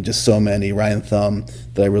 I mean, just so many. Ryan Thum,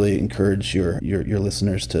 that I really encourage your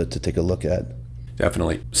listeners to take a look at.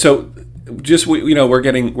 Definitely. So, just we're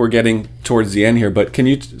getting towards the end here, but can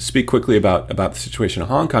you speak quickly about the situation in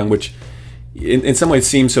Hong Kong, which in some ways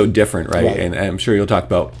seems so different, right? And I'm sure you'll talk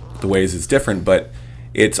about the ways it's different, but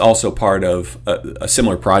it's also part of a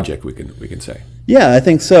similar project, we can say. Yeah, I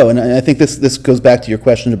think so, and I think this goes back to your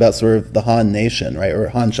question about sort of the Han nation, right, or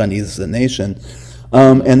Han Chinese as a nation.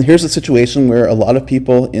 And here's a situation where a lot of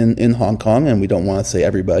people in Hong Kong, and we don't want to say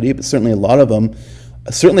everybody, but certainly a lot of them,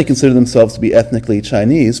 certainly consider themselves to be ethnically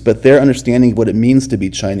Chinese, but their understanding of what it means to be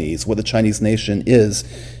Chinese, what the Chinese nation is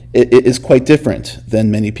quite different than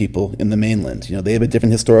many people in the mainland. They have a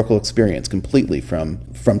different historical experience completely from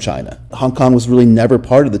China. Hong Kong was really never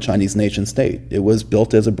part of the Chinese nation state. It was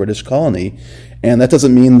built as a British colony, and that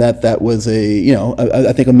doesn't mean that was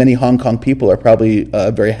I think many Hong Kong people are probably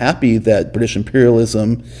very happy that British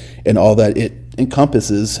imperialism and all that it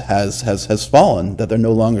encompasses has fallen, that they're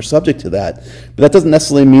no longer subject to that. But that doesn't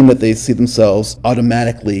necessarily mean that they see themselves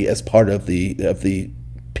automatically as part of the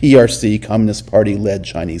PRC, Communist Party-led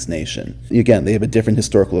Chinese nation. Again, they have a different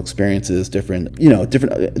historical experiences, different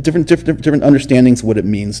understandings of what it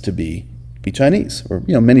means to be Chinese, or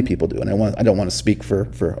many people do. And I don't want to speak for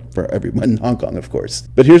everyone in Hong Kong, of course.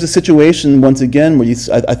 But here's a situation once again where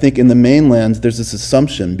I think in the mainland there's this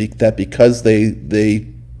assumption that because they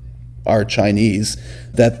are Chinese,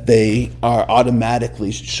 that they are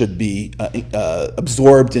automatically should be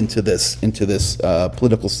absorbed into this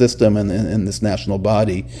political system and this national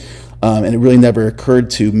body, and it really never occurred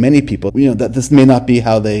to many people that this may not be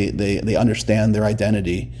how they understand their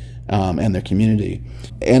identity and their community.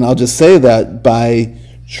 And I'll just say that by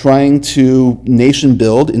trying to nation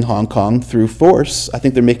build in Hong Kong through force, I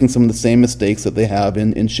think they're making some of the same mistakes that they have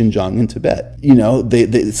in Xinjiang and Tibet.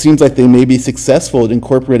 It seems like they may be successful at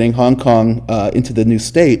incorporating Hong Kong into the new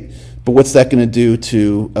state, but what's that going to do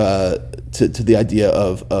to the idea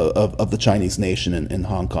of the Chinese nation in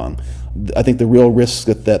Hong Kong? I think the real risk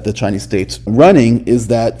that the Chinese state's running is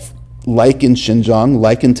that, like in Xinjiang,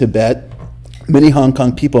 like in Tibet, many Hong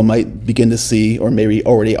Kong people might begin to see, or maybe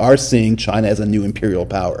already are seeing, China as a new imperial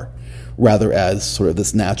power, rather as sort of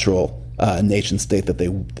this natural nation state that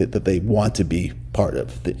they want to be part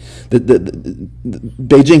of.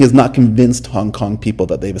 Beijing has not convinced Hong Kong people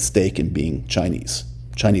that they have a stake in being Chinese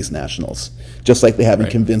nationals, just like they haven't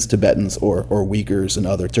Right. convinced Tibetans or Uyghurs and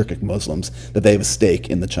other Turkic Muslims that they have a stake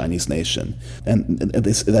in the Chinese nation. And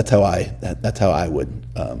that's how I would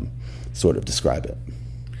sort of describe it.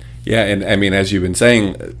 Yeah, and I mean, as you've been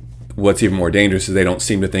saying, what's even more dangerous is they don't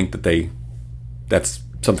seem to think that that's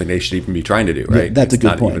something they should even be trying to do, right? Yeah, that's it's a good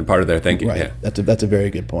not point. even part of their thinking. Right. Yeah. That's a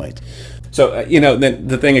very good point. So then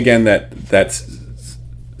the thing again that's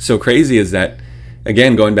so crazy is that,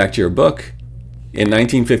 again, going back to your book, in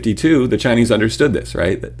 1952 the Chinese understood this,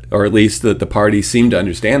 right? Or at least the party seemed to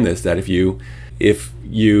understand this, that if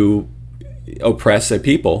you oppress a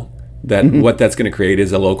people, that what that's going to create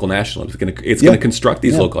is a local nationalism. It's going to construct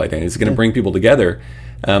these local identities. It's going to bring people together.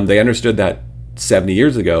 They understood that 70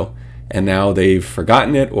 years ago, and now they've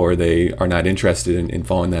forgotten it, or they are not interested in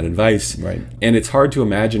following that advice. Right. And it's hard to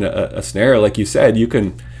imagine a scenario like you said. You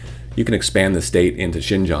can expand the state into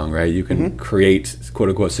Xinjiang, right? You can create quote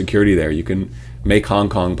unquote security there. You can make Hong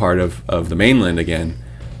Kong part of the mainland again,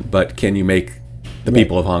 but can you make the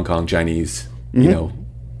people of Hong Kong Chinese? You know,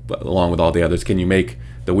 along with all the others, can you make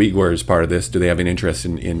the Uyghurs part of this? Do they have an interest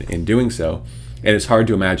in doing so? And it's hard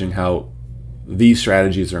to imagine how these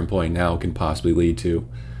strategies they're employing now can possibly lead to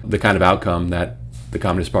the kind of outcome that the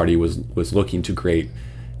Communist Party was looking to create,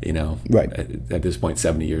 Right. at this point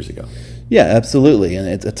 70 years ago. Yeah, absolutely, and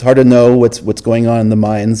it's hard to know what's going on in the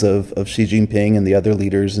minds of Xi Jinping and the other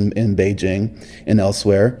leaders in Beijing and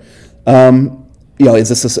elsewhere. Is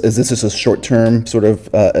this just a short-term sort of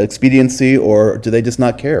expediency, or do they just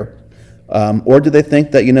not care, or do they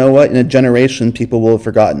think that in a generation people will have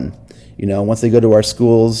forgotten? Once they go to our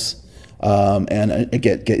schools and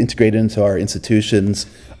get integrated into our institutions,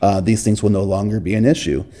 these things will no longer be an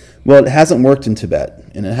issue. Well, it hasn't worked in Tibet,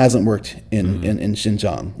 and it hasn't worked in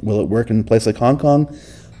Xinjiang. Will it work in a place like Hong Kong?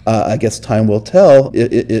 I guess time will tell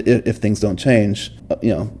if things don't change.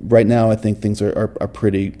 Right now I think things are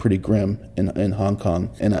pretty grim in Hong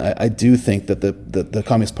Kong, and I do think that the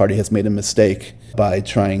Communist Party has made a mistake by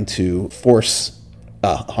trying to force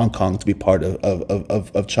Hong Kong to be part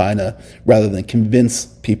of China, rather than convince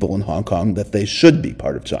people in Hong Kong that they should be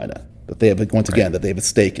part of China. That they have that they have a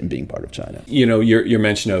stake in being part of China. Your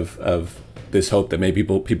mention of this hope that maybe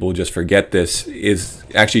people will just forget this is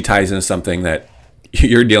actually ties into something that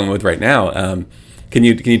you're dealing with right now. Can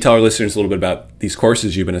you tell our listeners a little bit about these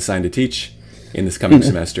courses you've been assigned to teach in this coming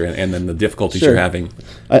semester, and then the difficulties Sure. you're having?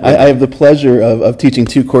 I have the pleasure of teaching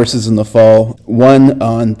 2 courses in the fall, one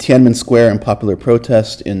on Tiananmen Square and popular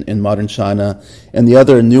protest in modern China, and the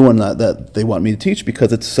other, a new one that they want me to teach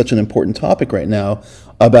because it's such an important topic right now,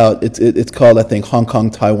 about it's called, I think, Hong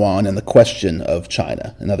Kong, Taiwan, and the question of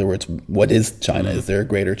China. In other words, what is China? Is there a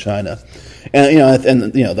greater China? And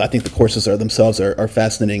I think the courses themselves are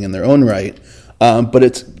fascinating in their own right. But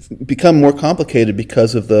it's become more complicated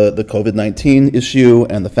because of the COVID-19 issue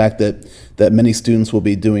and the fact that many students will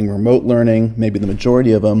be doing remote learning, maybe the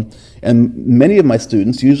majority of them. And many of my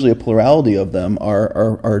students, usually a plurality of them,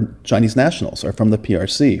 are Chinese nationals, are from the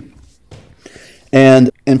PRC.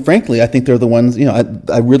 And frankly, I think they're the ones,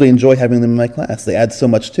 I really enjoy having them in my class. They add so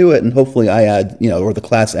much to it, and hopefully I add, or the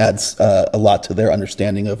class adds a lot to their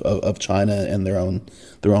understanding of China and their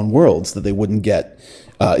own worlds that they wouldn't get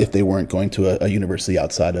if they weren't going to a university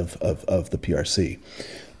outside of the PRC.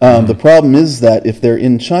 The problem is that if they're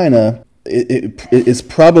in China, it is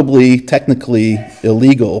probably technically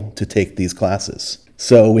illegal to take these classes.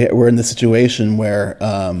 So we're in the situation where,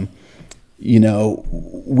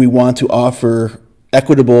 we want to offer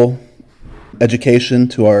equitable education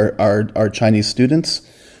to our Chinese students.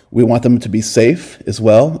 We want them to be safe as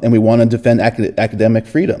well, and we want to defend academic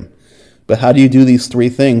freedom. But how do you do these 3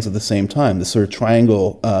 things at the same time? This sort of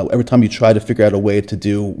triangle, every time you try to figure out a way to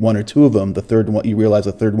do 1 or 2 of them, the third one, you realize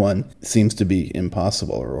the third one seems to be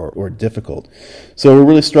impossible or difficult. So we're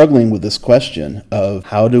really struggling with this question of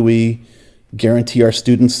how do we guarantee our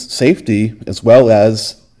students safety as well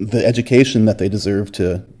as the education that they deserve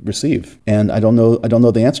to receive. And I don't know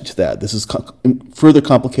the answer to that. This is further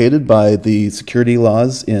complicated by the security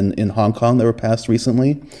laws in Hong Kong that were passed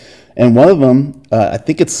recently. And one of them, I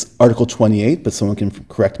think it's Article 28, but someone can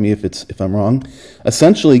correct me if I'm wrong,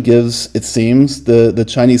 essentially gives, it seems, the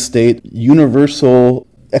Chinese state universal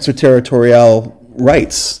extraterritorial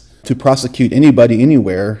rights to prosecute anybody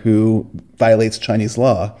anywhere who violates Chinese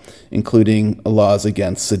law, including laws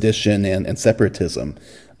against sedition and separatism.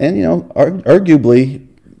 And, arguably,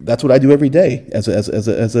 that's what I do every day as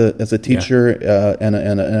a teacher and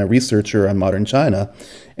a researcher on modern China,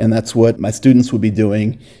 and that's what my students would be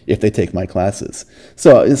doing if they take my classes.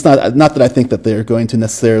 So it's not that I think that they're going to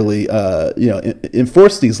necessarily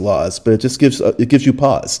enforce these laws, but it just gives you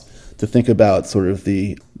pause to think about sort of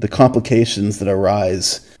the complications that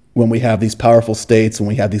arise when we have these powerful states, when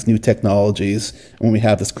we have these new technologies, when we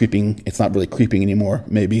have this creeping, it's not really creeping anymore,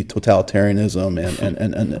 maybe totalitarianism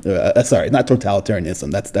and sorry, not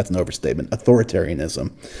totalitarianism, that's an overstatement,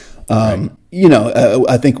 authoritarianism.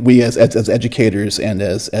 I think we as educators and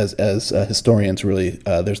as historians really,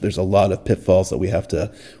 there's a lot of pitfalls that we have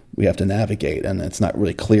to navigate, and it's not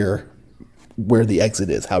really clear where the exit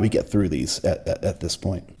is, how we get through these at this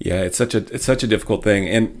point. Yeah, it's such a difficult thing,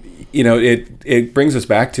 and it brings us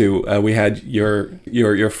back to we had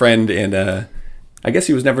your friend, and I guess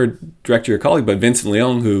he was never directly your colleague, but Vincent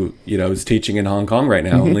Leung, who is teaching in Hong Kong right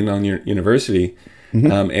now, in Lingnan University,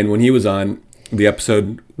 and when he was on, the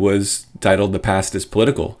episode was titled "The Past is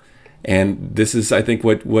Political," and this is, I think,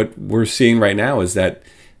 what we're seeing right now is that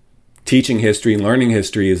teaching history and learning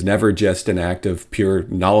history is never just an act of pure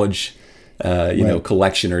knowledge.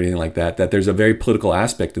 Collection or anything like that, that there's a very political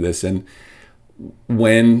aspect to this. And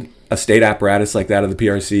when a state apparatus like that of the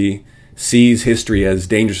PRC sees history as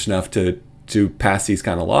dangerous enough to pass these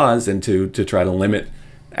kind of laws and to try to limit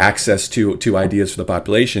access to ideas for the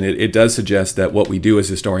population, it does suggest that what we do as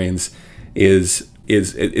historians is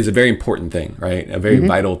a very important thing, right? A very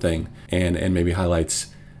vital thing, and maybe highlights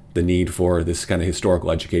the need for this kind of historical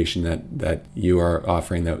education that you are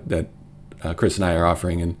offering, that Chris and I are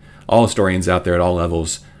offering, and all historians out there at all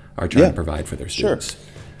levels are trying to provide for their students. Sure.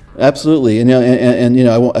 Absolutely, and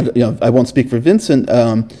I won't speak for Vincent,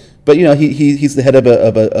 but he's the head of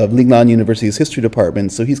Lingnan University's history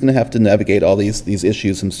department, so he's going to have to navigate all these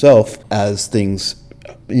issues himself as things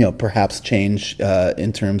perhaps change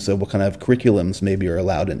in terms of what kind of curriculums maybe are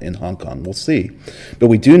allowed in Hong Kong. We'll see, but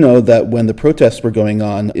we do know that when the protests were going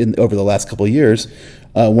on over the last couple of years,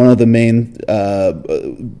 one of the main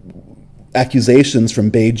accusations from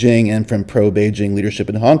Beijing and from pro-Beijing leadership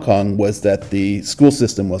in Hong Kong was that the school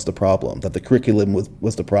system was the problem, that the curriculum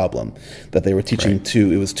was the problem, that they were teaching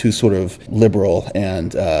it was too sort of liberal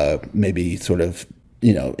and maybe sort of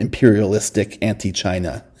imperialistic,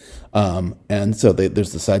 anti-China. And so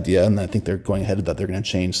there's this idea, and I think they're going ahead that they're going to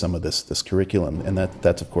change some of this curriculum, and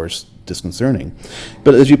that's of course disconcerting.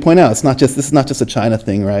 But as you point out, this is not just a China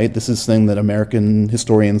thing, right? This is something that American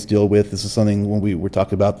historians deal with. This is something when we were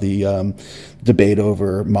talking about the debate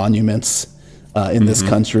over monuments in this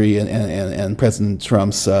country, and President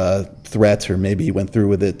Trump's threat, or maybe he went through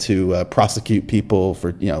with it, to prosecute people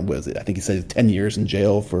for, what was it? I think he said 10 years in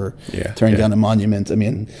jail for tearing down a monument. I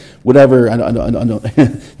mean, whatever. I don't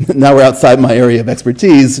now we're outside my area of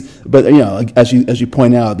expertise, but as you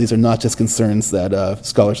point out, these are not just concerns that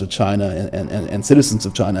scholars of China and citizens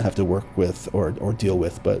of China have to work with or deal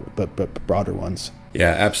with, but broader ones.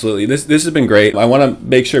 Yeah, absolutely. This has been great. I want to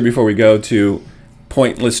make sure before we go to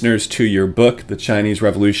point listeners to your book, The Chinese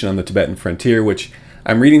Revolution on the Tibetan Frontier, which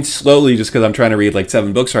I'm reading slowly just because I'm trying to read like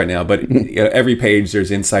 7 books right now. But every page there's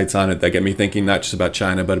insights on it that get me thinking not just about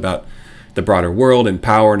China, but about the broader world and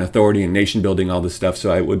power and authority and nation building, all this stuff.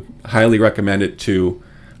 So I would highly recommend it to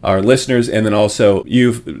our listeners. And then also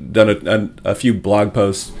you've done a few blog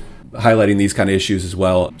posts highlighting these kind of issues as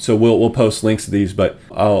well. So we'll post links to these, but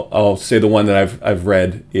I'll say the one that I've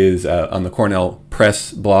read is on the Cornell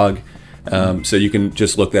Press blog. So you can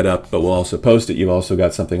just look that up, but we'll also post it. You've also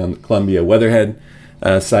got something on the Columbia Weatherhead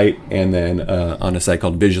site, and then on a site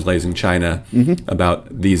called Visualizing China about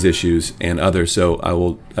these issues and others. So I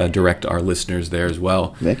will direct our listeners there as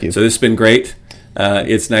well. Thank you. So this has been great.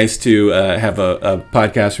 It's nice to have a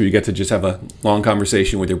podcast where you get to just have a long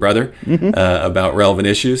conversation with your brother about relevant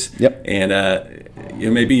issues. Yep.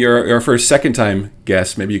 And maybe you're our first second-time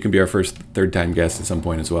guest. Maybe you can be our first third-time guest at some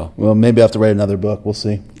point as well. Well, maybe I have to write another book. We'll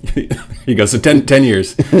see. Here you go. So 10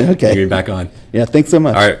 years. Okay. You'll be back on. Yeah, thanks so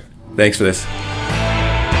much. All right. Thanks for this.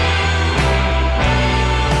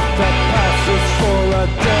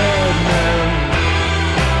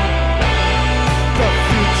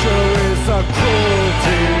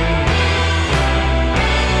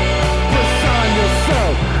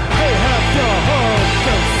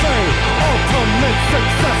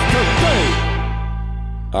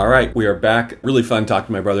 All right, we are back. Really fun talking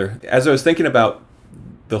to my brother. As I was thinking about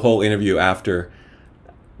the whole interview after,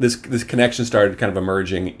 this connection started kind of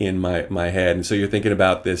emerging in my head. And so you're thinking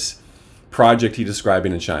about this project he's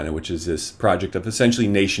describing in China, which is this project of essentially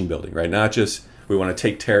nation building, right? Not just we want to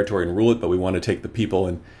take territory and rule it, but we want to take the people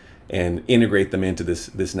and integrate them into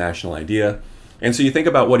this national idea. And so you think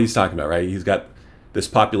about what he's talking about, right? He's got this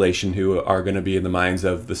population who are going to be in the minds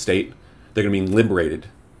of the state. They're going to be liberated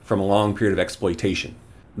from a long period of exploitation.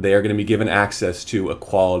 They are going to be given access to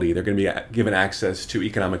equality. They're going to be given access to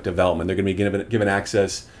economic development. They're going to be given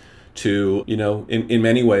access to, in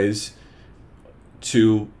many ways,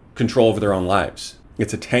 to control over their own lives.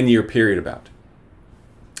 It's a 10-year period about.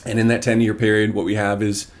 And in that 10-year period, what we have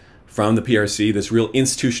is, from the PRC, this real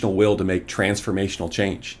institutional will to make transformational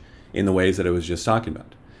change in the ways that I was just talking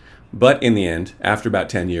about. But in the end, after about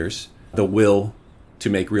 10 years, the will to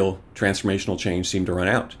make real transformational change seemed to run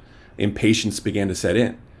out. Impatience began to set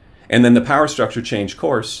in. And then the power structure changed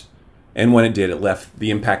course. And when it did, it left the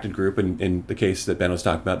impacted group, in the case that Ben was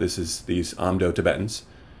talking about, this is these Amdo Tibetans,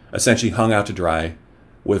 essentially hung out to dry,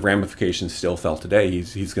 with ramifications still felt today.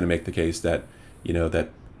 He's going to make the case that, that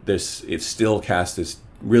it still casts this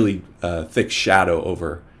really thick shadow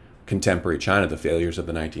over contemporary China, the failures of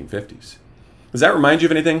the 1950s. Does that remind you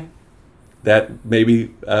of anything that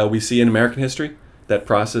maybe we see in American history? That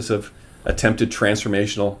process of attempted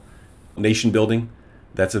transformational nation building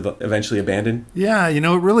that's eventually abandoned? Yeah, it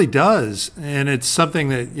really does. And it's something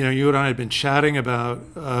that, you and I had been chatting about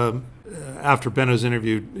after Benno's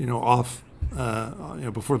interview, off,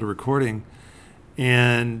 before the recording.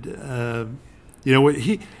 And,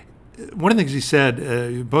 one of the things he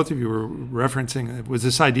said, both of you were referencing, was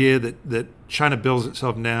this idea that China bills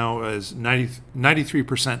itself now as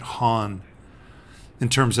 93% Han in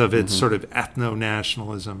terms of its sort of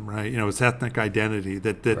ethno-nationalism, right? Its ethnic identity,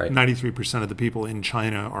 that Right. 93% of the people in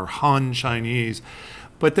China are Han Chinese,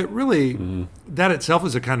 but that really, that itself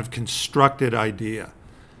is a kind of constructed idea,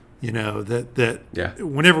 that Yeah.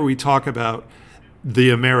 whenever we talk about the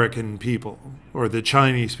American people or the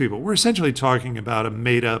Chinese people, we're essentially talking about a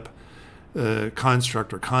made-up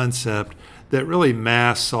construct or concept that really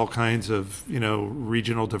masks all kinds of,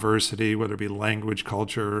 regional diversity, whether it be language,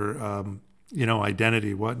 culture,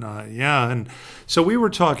 identity, whatnot. Yeah. And so you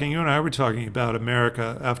and I were talking about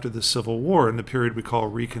America after the Civil War in the period we call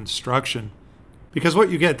Reconstruction. Because what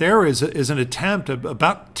you get there is an attempt of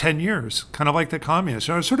about 10 years, kind of like the communists.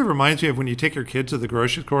 It sort of reminds me of when you take your kid to the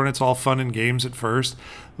grocery store and it's all fun and games at first.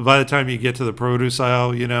 But by the time you get to the produce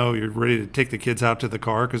aisle, you're ready to take the kids out to the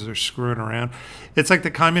car because they're screwing around. It's like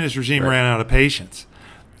the communist regime ran out of patience,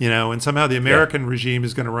 and somehow the American regime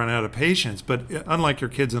is going to run out of patience. But unlike your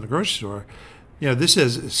kids in the grocery store, this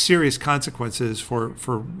has serious consequences for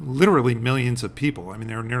literally millions of people. I mean,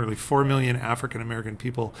 there are nearly 4 million African-American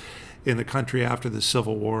people in the country after the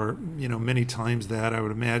Civil War, many times that, I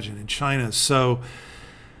would imagine, in China. So,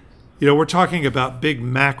 we're talking about big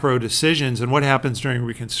macro decisions, and what happens during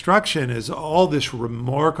Reconstruction is all this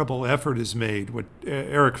remarkable effort is made. What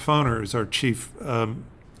Eric Foner is our chief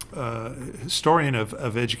historian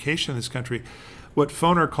of education in this country, what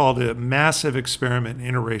Foner called a massive experiment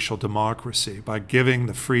in interracial democracy by giving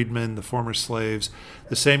the freedmen, the former slaves,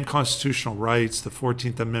 the same constitutional rights. The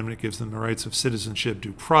 14th Amendment gives them the rights of citizenship,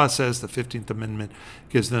 due process. The 15th Amendment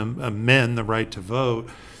gives them men the right to vote.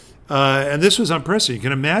 And this was unprecedented. You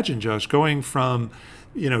can imagine, Josh, going from,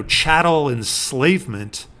 chattel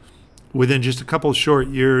enslavement within just a couple of short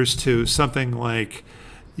years to something like,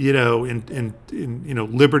 in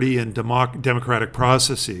liberty and democratic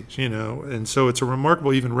processes, and so it's a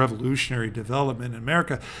remarkable, even revolutionary development in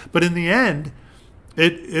America. But in the end,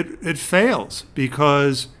 it fails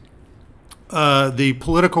because the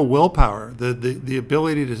political willpower, the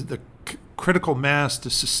ability to the critical mass to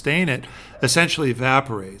sustain it, essentially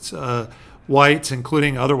evaporates. Whites,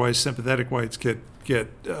 including otherwise sympathetic whites, get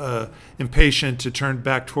impatient to turn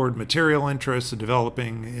back toward material interests and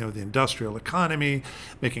developing, the industrial economy,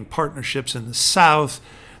 making partnerships in the South,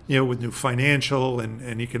 with new financial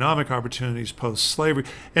and economic opportunities post-slavery.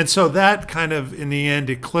 And so that kind of, in the end,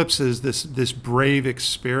 eclipses this brave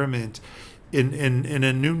experiment in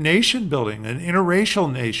a new nation building, an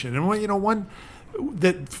interracial nation, and one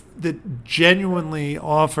that genuinely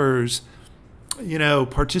offers,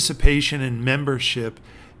 participation and membership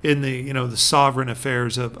in the the sovereign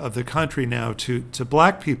affairs of the country now to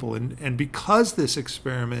black people, and because this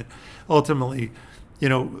experiment ultimately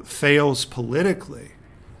fails politically,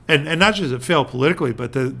 and not just it failed politically,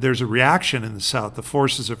 but there's a reaction in the South. The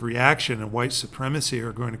forces of reaction and white supremacy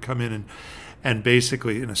are going to come in and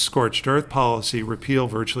basically, in a scorched earth policy, repeal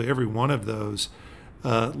virtually every one of those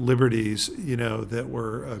liberties, that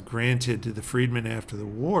were granted to the freedmen after the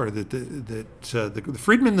war. The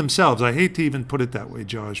freedmen themselves, I hate to even put it that way,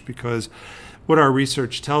 Josh, because what our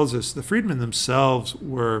research tells us, the freedmen themselves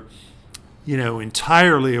were,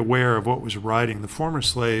 entirely aware of what was riding the former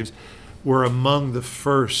slaves, were among the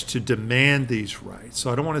first to demand these rights.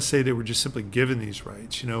 So I don't want to say they were just simply given these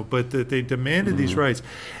rights, but that they demanded these rights.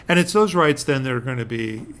 And it's those rights then that are going to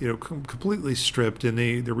be, completely stripped in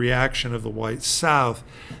the reaction of the white South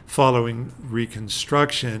following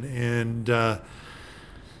Reconstruction.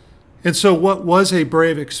 And so what was a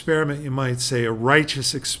brave experiment, you might say, a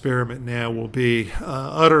righteous experiment now will be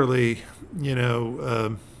utterly,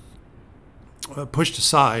 pushed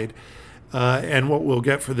aside. And what we'll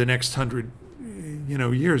get for the next 100,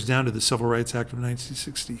 years down to the Civil Rights Act of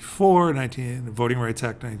 1964, the Voting Rights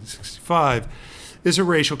Act of 1965, is a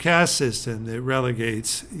racial caste system that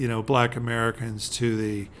relegates, black Americans to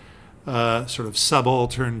the sort of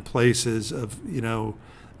subaltern places of,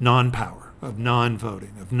 non-power, of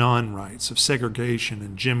non-voting, of non-rights, of segregation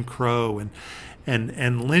and Jim Crow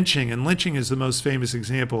and lynching. And lynching is the most famous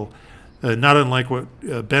example, not unlike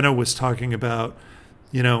what Benno was talking about,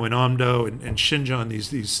 in Amdo and Xinjiang,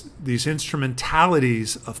 these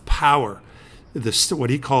instrumentalities of power, what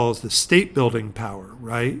he calls the state-building power,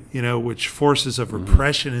 right? Which forces of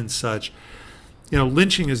repression and such.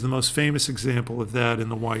 Lynching is the most famous example of that in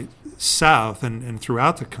the white South and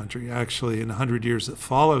throughout the country, actually, in the 100 years that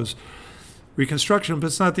follows Reconstruction, but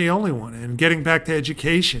it's not the only one. And getting back to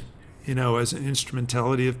education, as an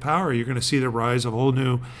instrumentality of power, you're going to see the rise of a whole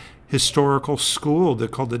new historical school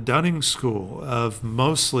called the Dunning School of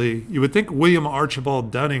mostly, you would think William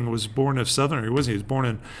Archibald Dunning was born of Southerner. He wasn't. He was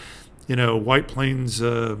born in, White Plains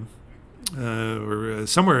or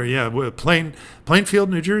somewhere, Plainfield,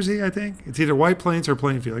 New Jersey, I think. It's either White Plains or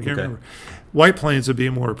Plainfield. I can't remember. White Plains would be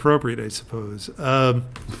more appropriate, I suppose.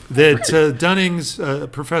 Dunning's a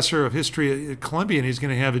professor of history at Columbia, and he's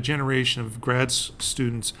going to have a generation of grad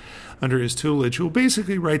students under his tutelage who will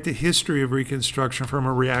basically write the history of Reconstruction from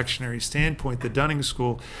a reactionary standpoint. The Dunning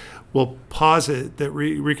School will posit that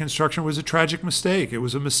Reconstruction was a tragic mistake. It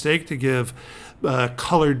was a mistake to give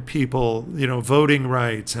colored people, voting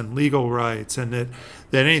rights and legal rights, and that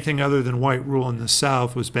anything other than white rule in the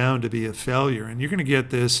South was bound to be a failure. And you're going to get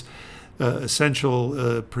this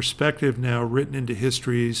essential perspective now written into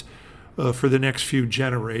histories for the next few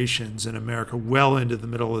generations in America, well into the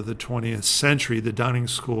middle of the 20th century. The Dunning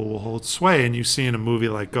School will hold sway, and you see in a movie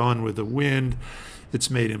like Gone with the Wind,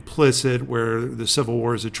 it's made implicit where the Civil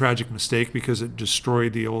War is a tragic mistake because it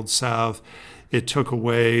destroyed the Old South. It took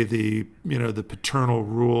away the paternal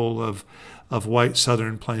rule of white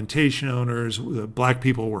Southern plantation owners. Black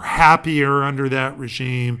people were happier under that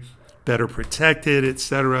regime, better protected,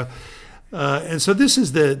 etc. And so this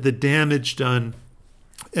is the damage done,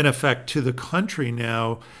 in effect, to the country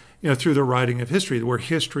now, through the writing of history, where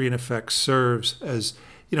history, in effect, serves as,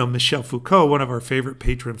 Michel Foucault, one of our favorite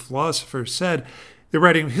patron philosophers, said, the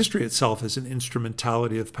writing of history itself is an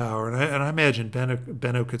instrumentality of power. And I imagine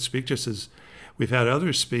Benno could speak, just as we've had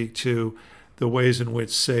others speak, to the ways in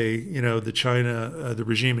which, say, the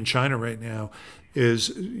regime in China right now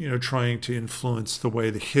is, trying to influence the way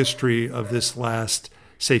the history of this last,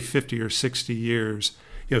 say, 50 or 60 years,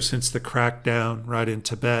 since the crackdown right in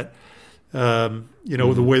Tibet, the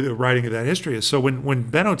way the writing of that history is. So when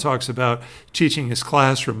Benno talks about teaching his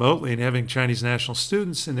class remotely and having Chinese national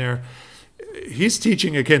students in there, he's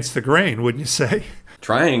teaching against the grain, wouldn't you say?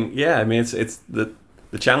 Trying, yeah. I mean, it's the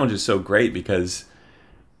challenge is so great because,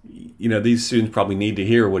 these students probably need to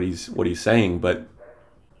hear what he's saying, but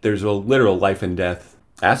there's a literal life and death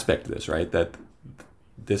aspect to this, right? That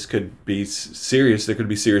this could be serious. There could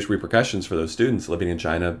be serious repercussions for those students living in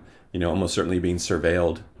China. Almost certainly being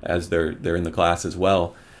surveilled as they're in the class as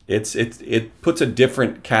well. It puts a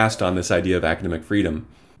different cast on this idea of academic freedom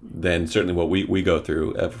than certainly what we go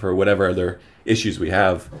through for whatever other issues we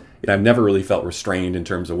have. I've never really felt restrained in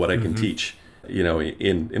terms of what I can teach.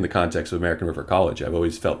 In the context of American River College, I've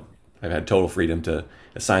always felt I've had total freedom to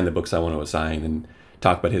assign the books I want to assign and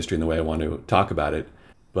talk about history in the way I want to talk about it.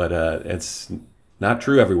 But it's not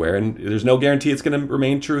true everywhere, and there's no guarantee it's going to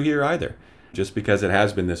remain true here either. Just because it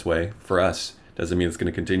has been this way for us doesn't mean it's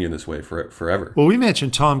going to continue in this way forever. Well, we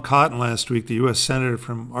mentioned Tom Cotton last week, the U.S. Senator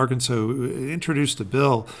from Arkansas, who introduced a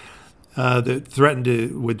bill that threatened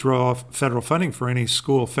to withdraw federal funding for any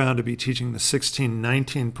school found to be teaching the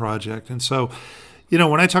 1619 Project. And so,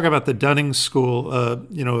 when I talk about the Dunning School, of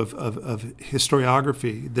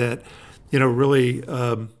historiography that, really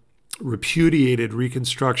repudiated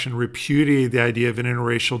Reconstruction, repudiated the idea of an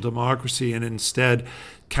interracial democracy, and instead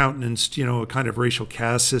countenanced, a kind of racial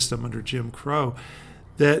caste system under Jim Crow,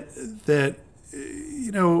 that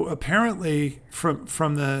apparently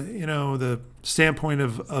from the the standpoint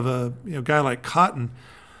of a guy like Cotton,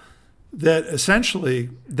 that essentially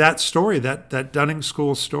that story, that Dunning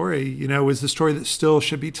School story, is the story that still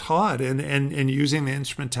should be taught, and using the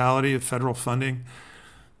instrumentality of federal funding,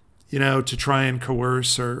 to try and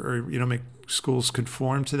coerce or make schools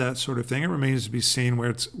conform to that sort of thing. It remains to be seen where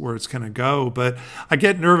it's going to go. But I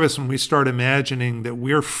get nervous when we start imagining that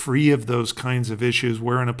we're free of those kinds of issues.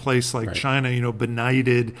 We're in a place like China,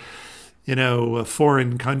 benighted, a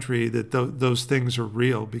foreign country, that those things are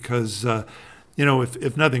real because.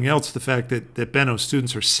 If nothing else, the fact that Benno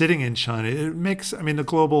students are sitting in China, it makes, the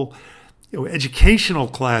global, educational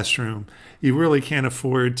classroom, you really can't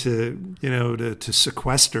afford to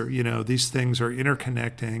sequester. These things are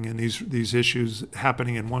interconnecting, and these issues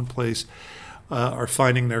happening in one place are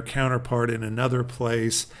finding their counterpart in another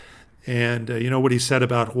place. And what he said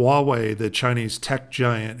about Huawei, the Chinese tech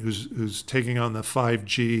giant who's taking on the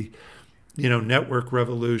 5G, network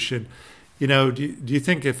revolution. Do you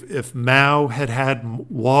think if Mao had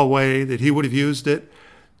Huawei that he would have used it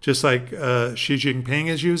just like Xi Jinping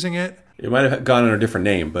is using it? It might have gone under a different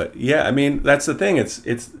name, but yeah, that's the thing.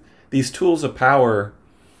 It's these tools of power.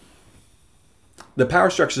 The power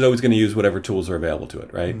structure is always going to use whatever tools are available to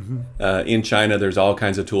it, right? Mm-hmm. In China, there's all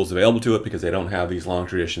kinds of tools available to it because they don't have these long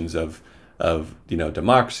traditions of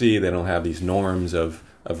democracy. They don't have these norms of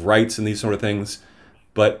rights and these sort of things,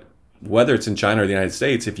 but whether it's in China or the United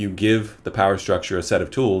States, if you give the power structure a set of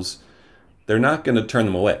tools, they're not going to turn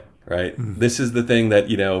them away, right? Mm-hmm. This is the thing that,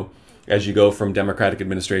 as you go from Democratic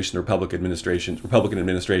administration to Republican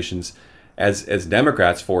administrations, as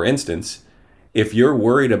Democrats, for instance, if you're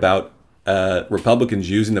worried about Republicans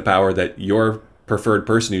using the power that your preferred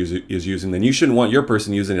person is using, then you shouldn't want your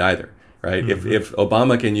person using it either, right? Mm-hmm. If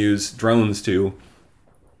Obama can use drones to,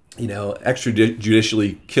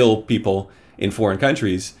 extrajudicially kill people in foreign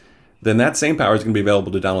countries, then that same power is going to be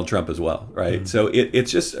available to Donald Trump as well, right? Mm-hmm. So it's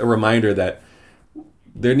just a reminder that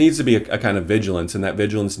there needs to be a kind of vigilance, and that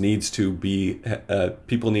vigilance needs to be,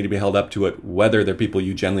 people need to be held up to it, whether they're people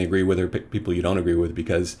you generally agree with or people you don't agree with,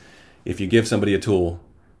 because if you give somebody a tool,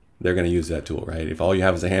 they're going to use that tool, right? If all you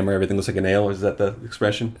have is a hammer, everything looks like a nail. Is that the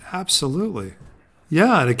expression? Absolutely.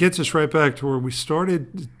 Yeah, and it gets us right back to where we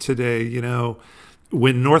started today,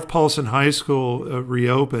 when North Paulson High School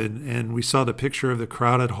reopened and we saw the picture of the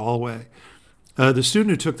crowded hallway, the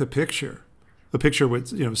student who took the picture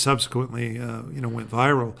which subsequently went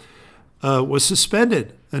viral, was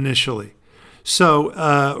suspended initially.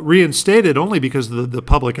 So reinstated only because of the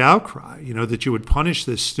public outcry, that you would punish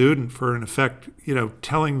this student for, in effect,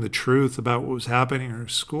 telling the truth about what was happening in her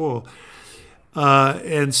school.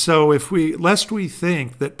 And so lest we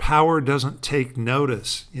think that power doesn't take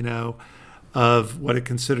notice, of what it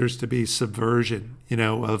considers to be subversion,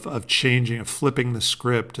 of changing, of flipping the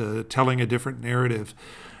script, telling a different narrative,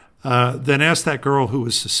 then ask that girl who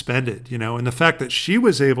was suspended, and the fact that she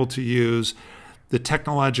was able to use the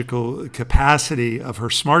technological capacity of her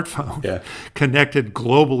smartphone connected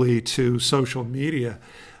globally to social media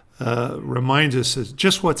reminds us of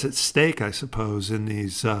just what's at stake, I suppose, in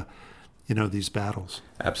these, these battles.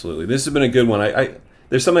 Absolutely. This has been a good one.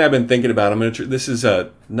 There's something I've been thinking about. This is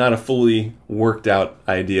not a fully worked out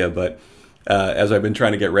idea, but as I've been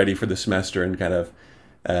trying to get ready for the semester and kind of,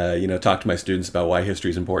 talk to my students about why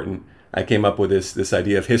history is important, I came up with this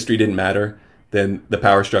idea: if history didn't matter, then the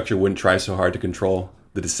power structure wouldn't try so hard to control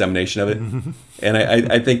the dissemination of it. And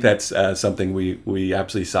I think that's something we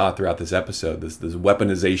absolutely saw throughout this episode, this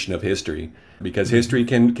weaponization of history, because history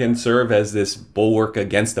can serve as this bulwark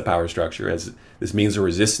against the power structure, as this means of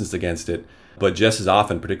resistance against it. But just as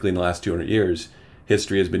often, particularly in the last 200 years,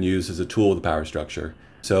 history has been used as a tool of the power structure.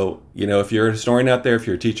 So, if you're a historian out there, if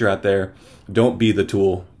you're a teacher out there, don't be the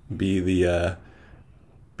tool. Be the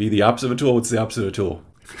opposite of a tool. What's the opposite of a tool?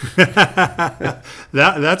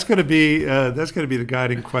 That's going to be the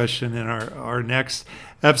guiding question in our next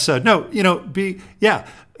episode. No, be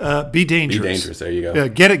dangerous. Be dangerous. There you go.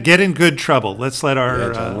 Get in good trouble. Let's let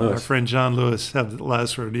our friend John Lewis have the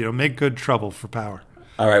last word. Make good trouble for power.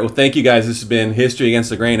 All right. Well, thank you guys. This has been History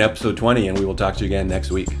Against the Grain, episode 20, and we will talk to you again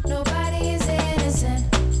next week. Nobody is innocent.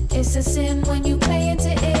 It's a sin when you play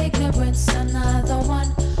into ignorance. Another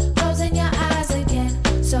one closing your eyes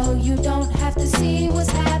again, so you don't have to see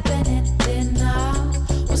what's happening. Then now,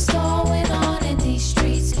 what's going on in these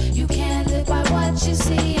streets? You can't live by what you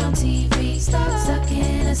see on TV. Stuck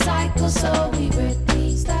in a cycle, so we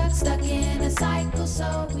repeat. Stuck in a cycle,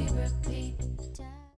 so we repeat.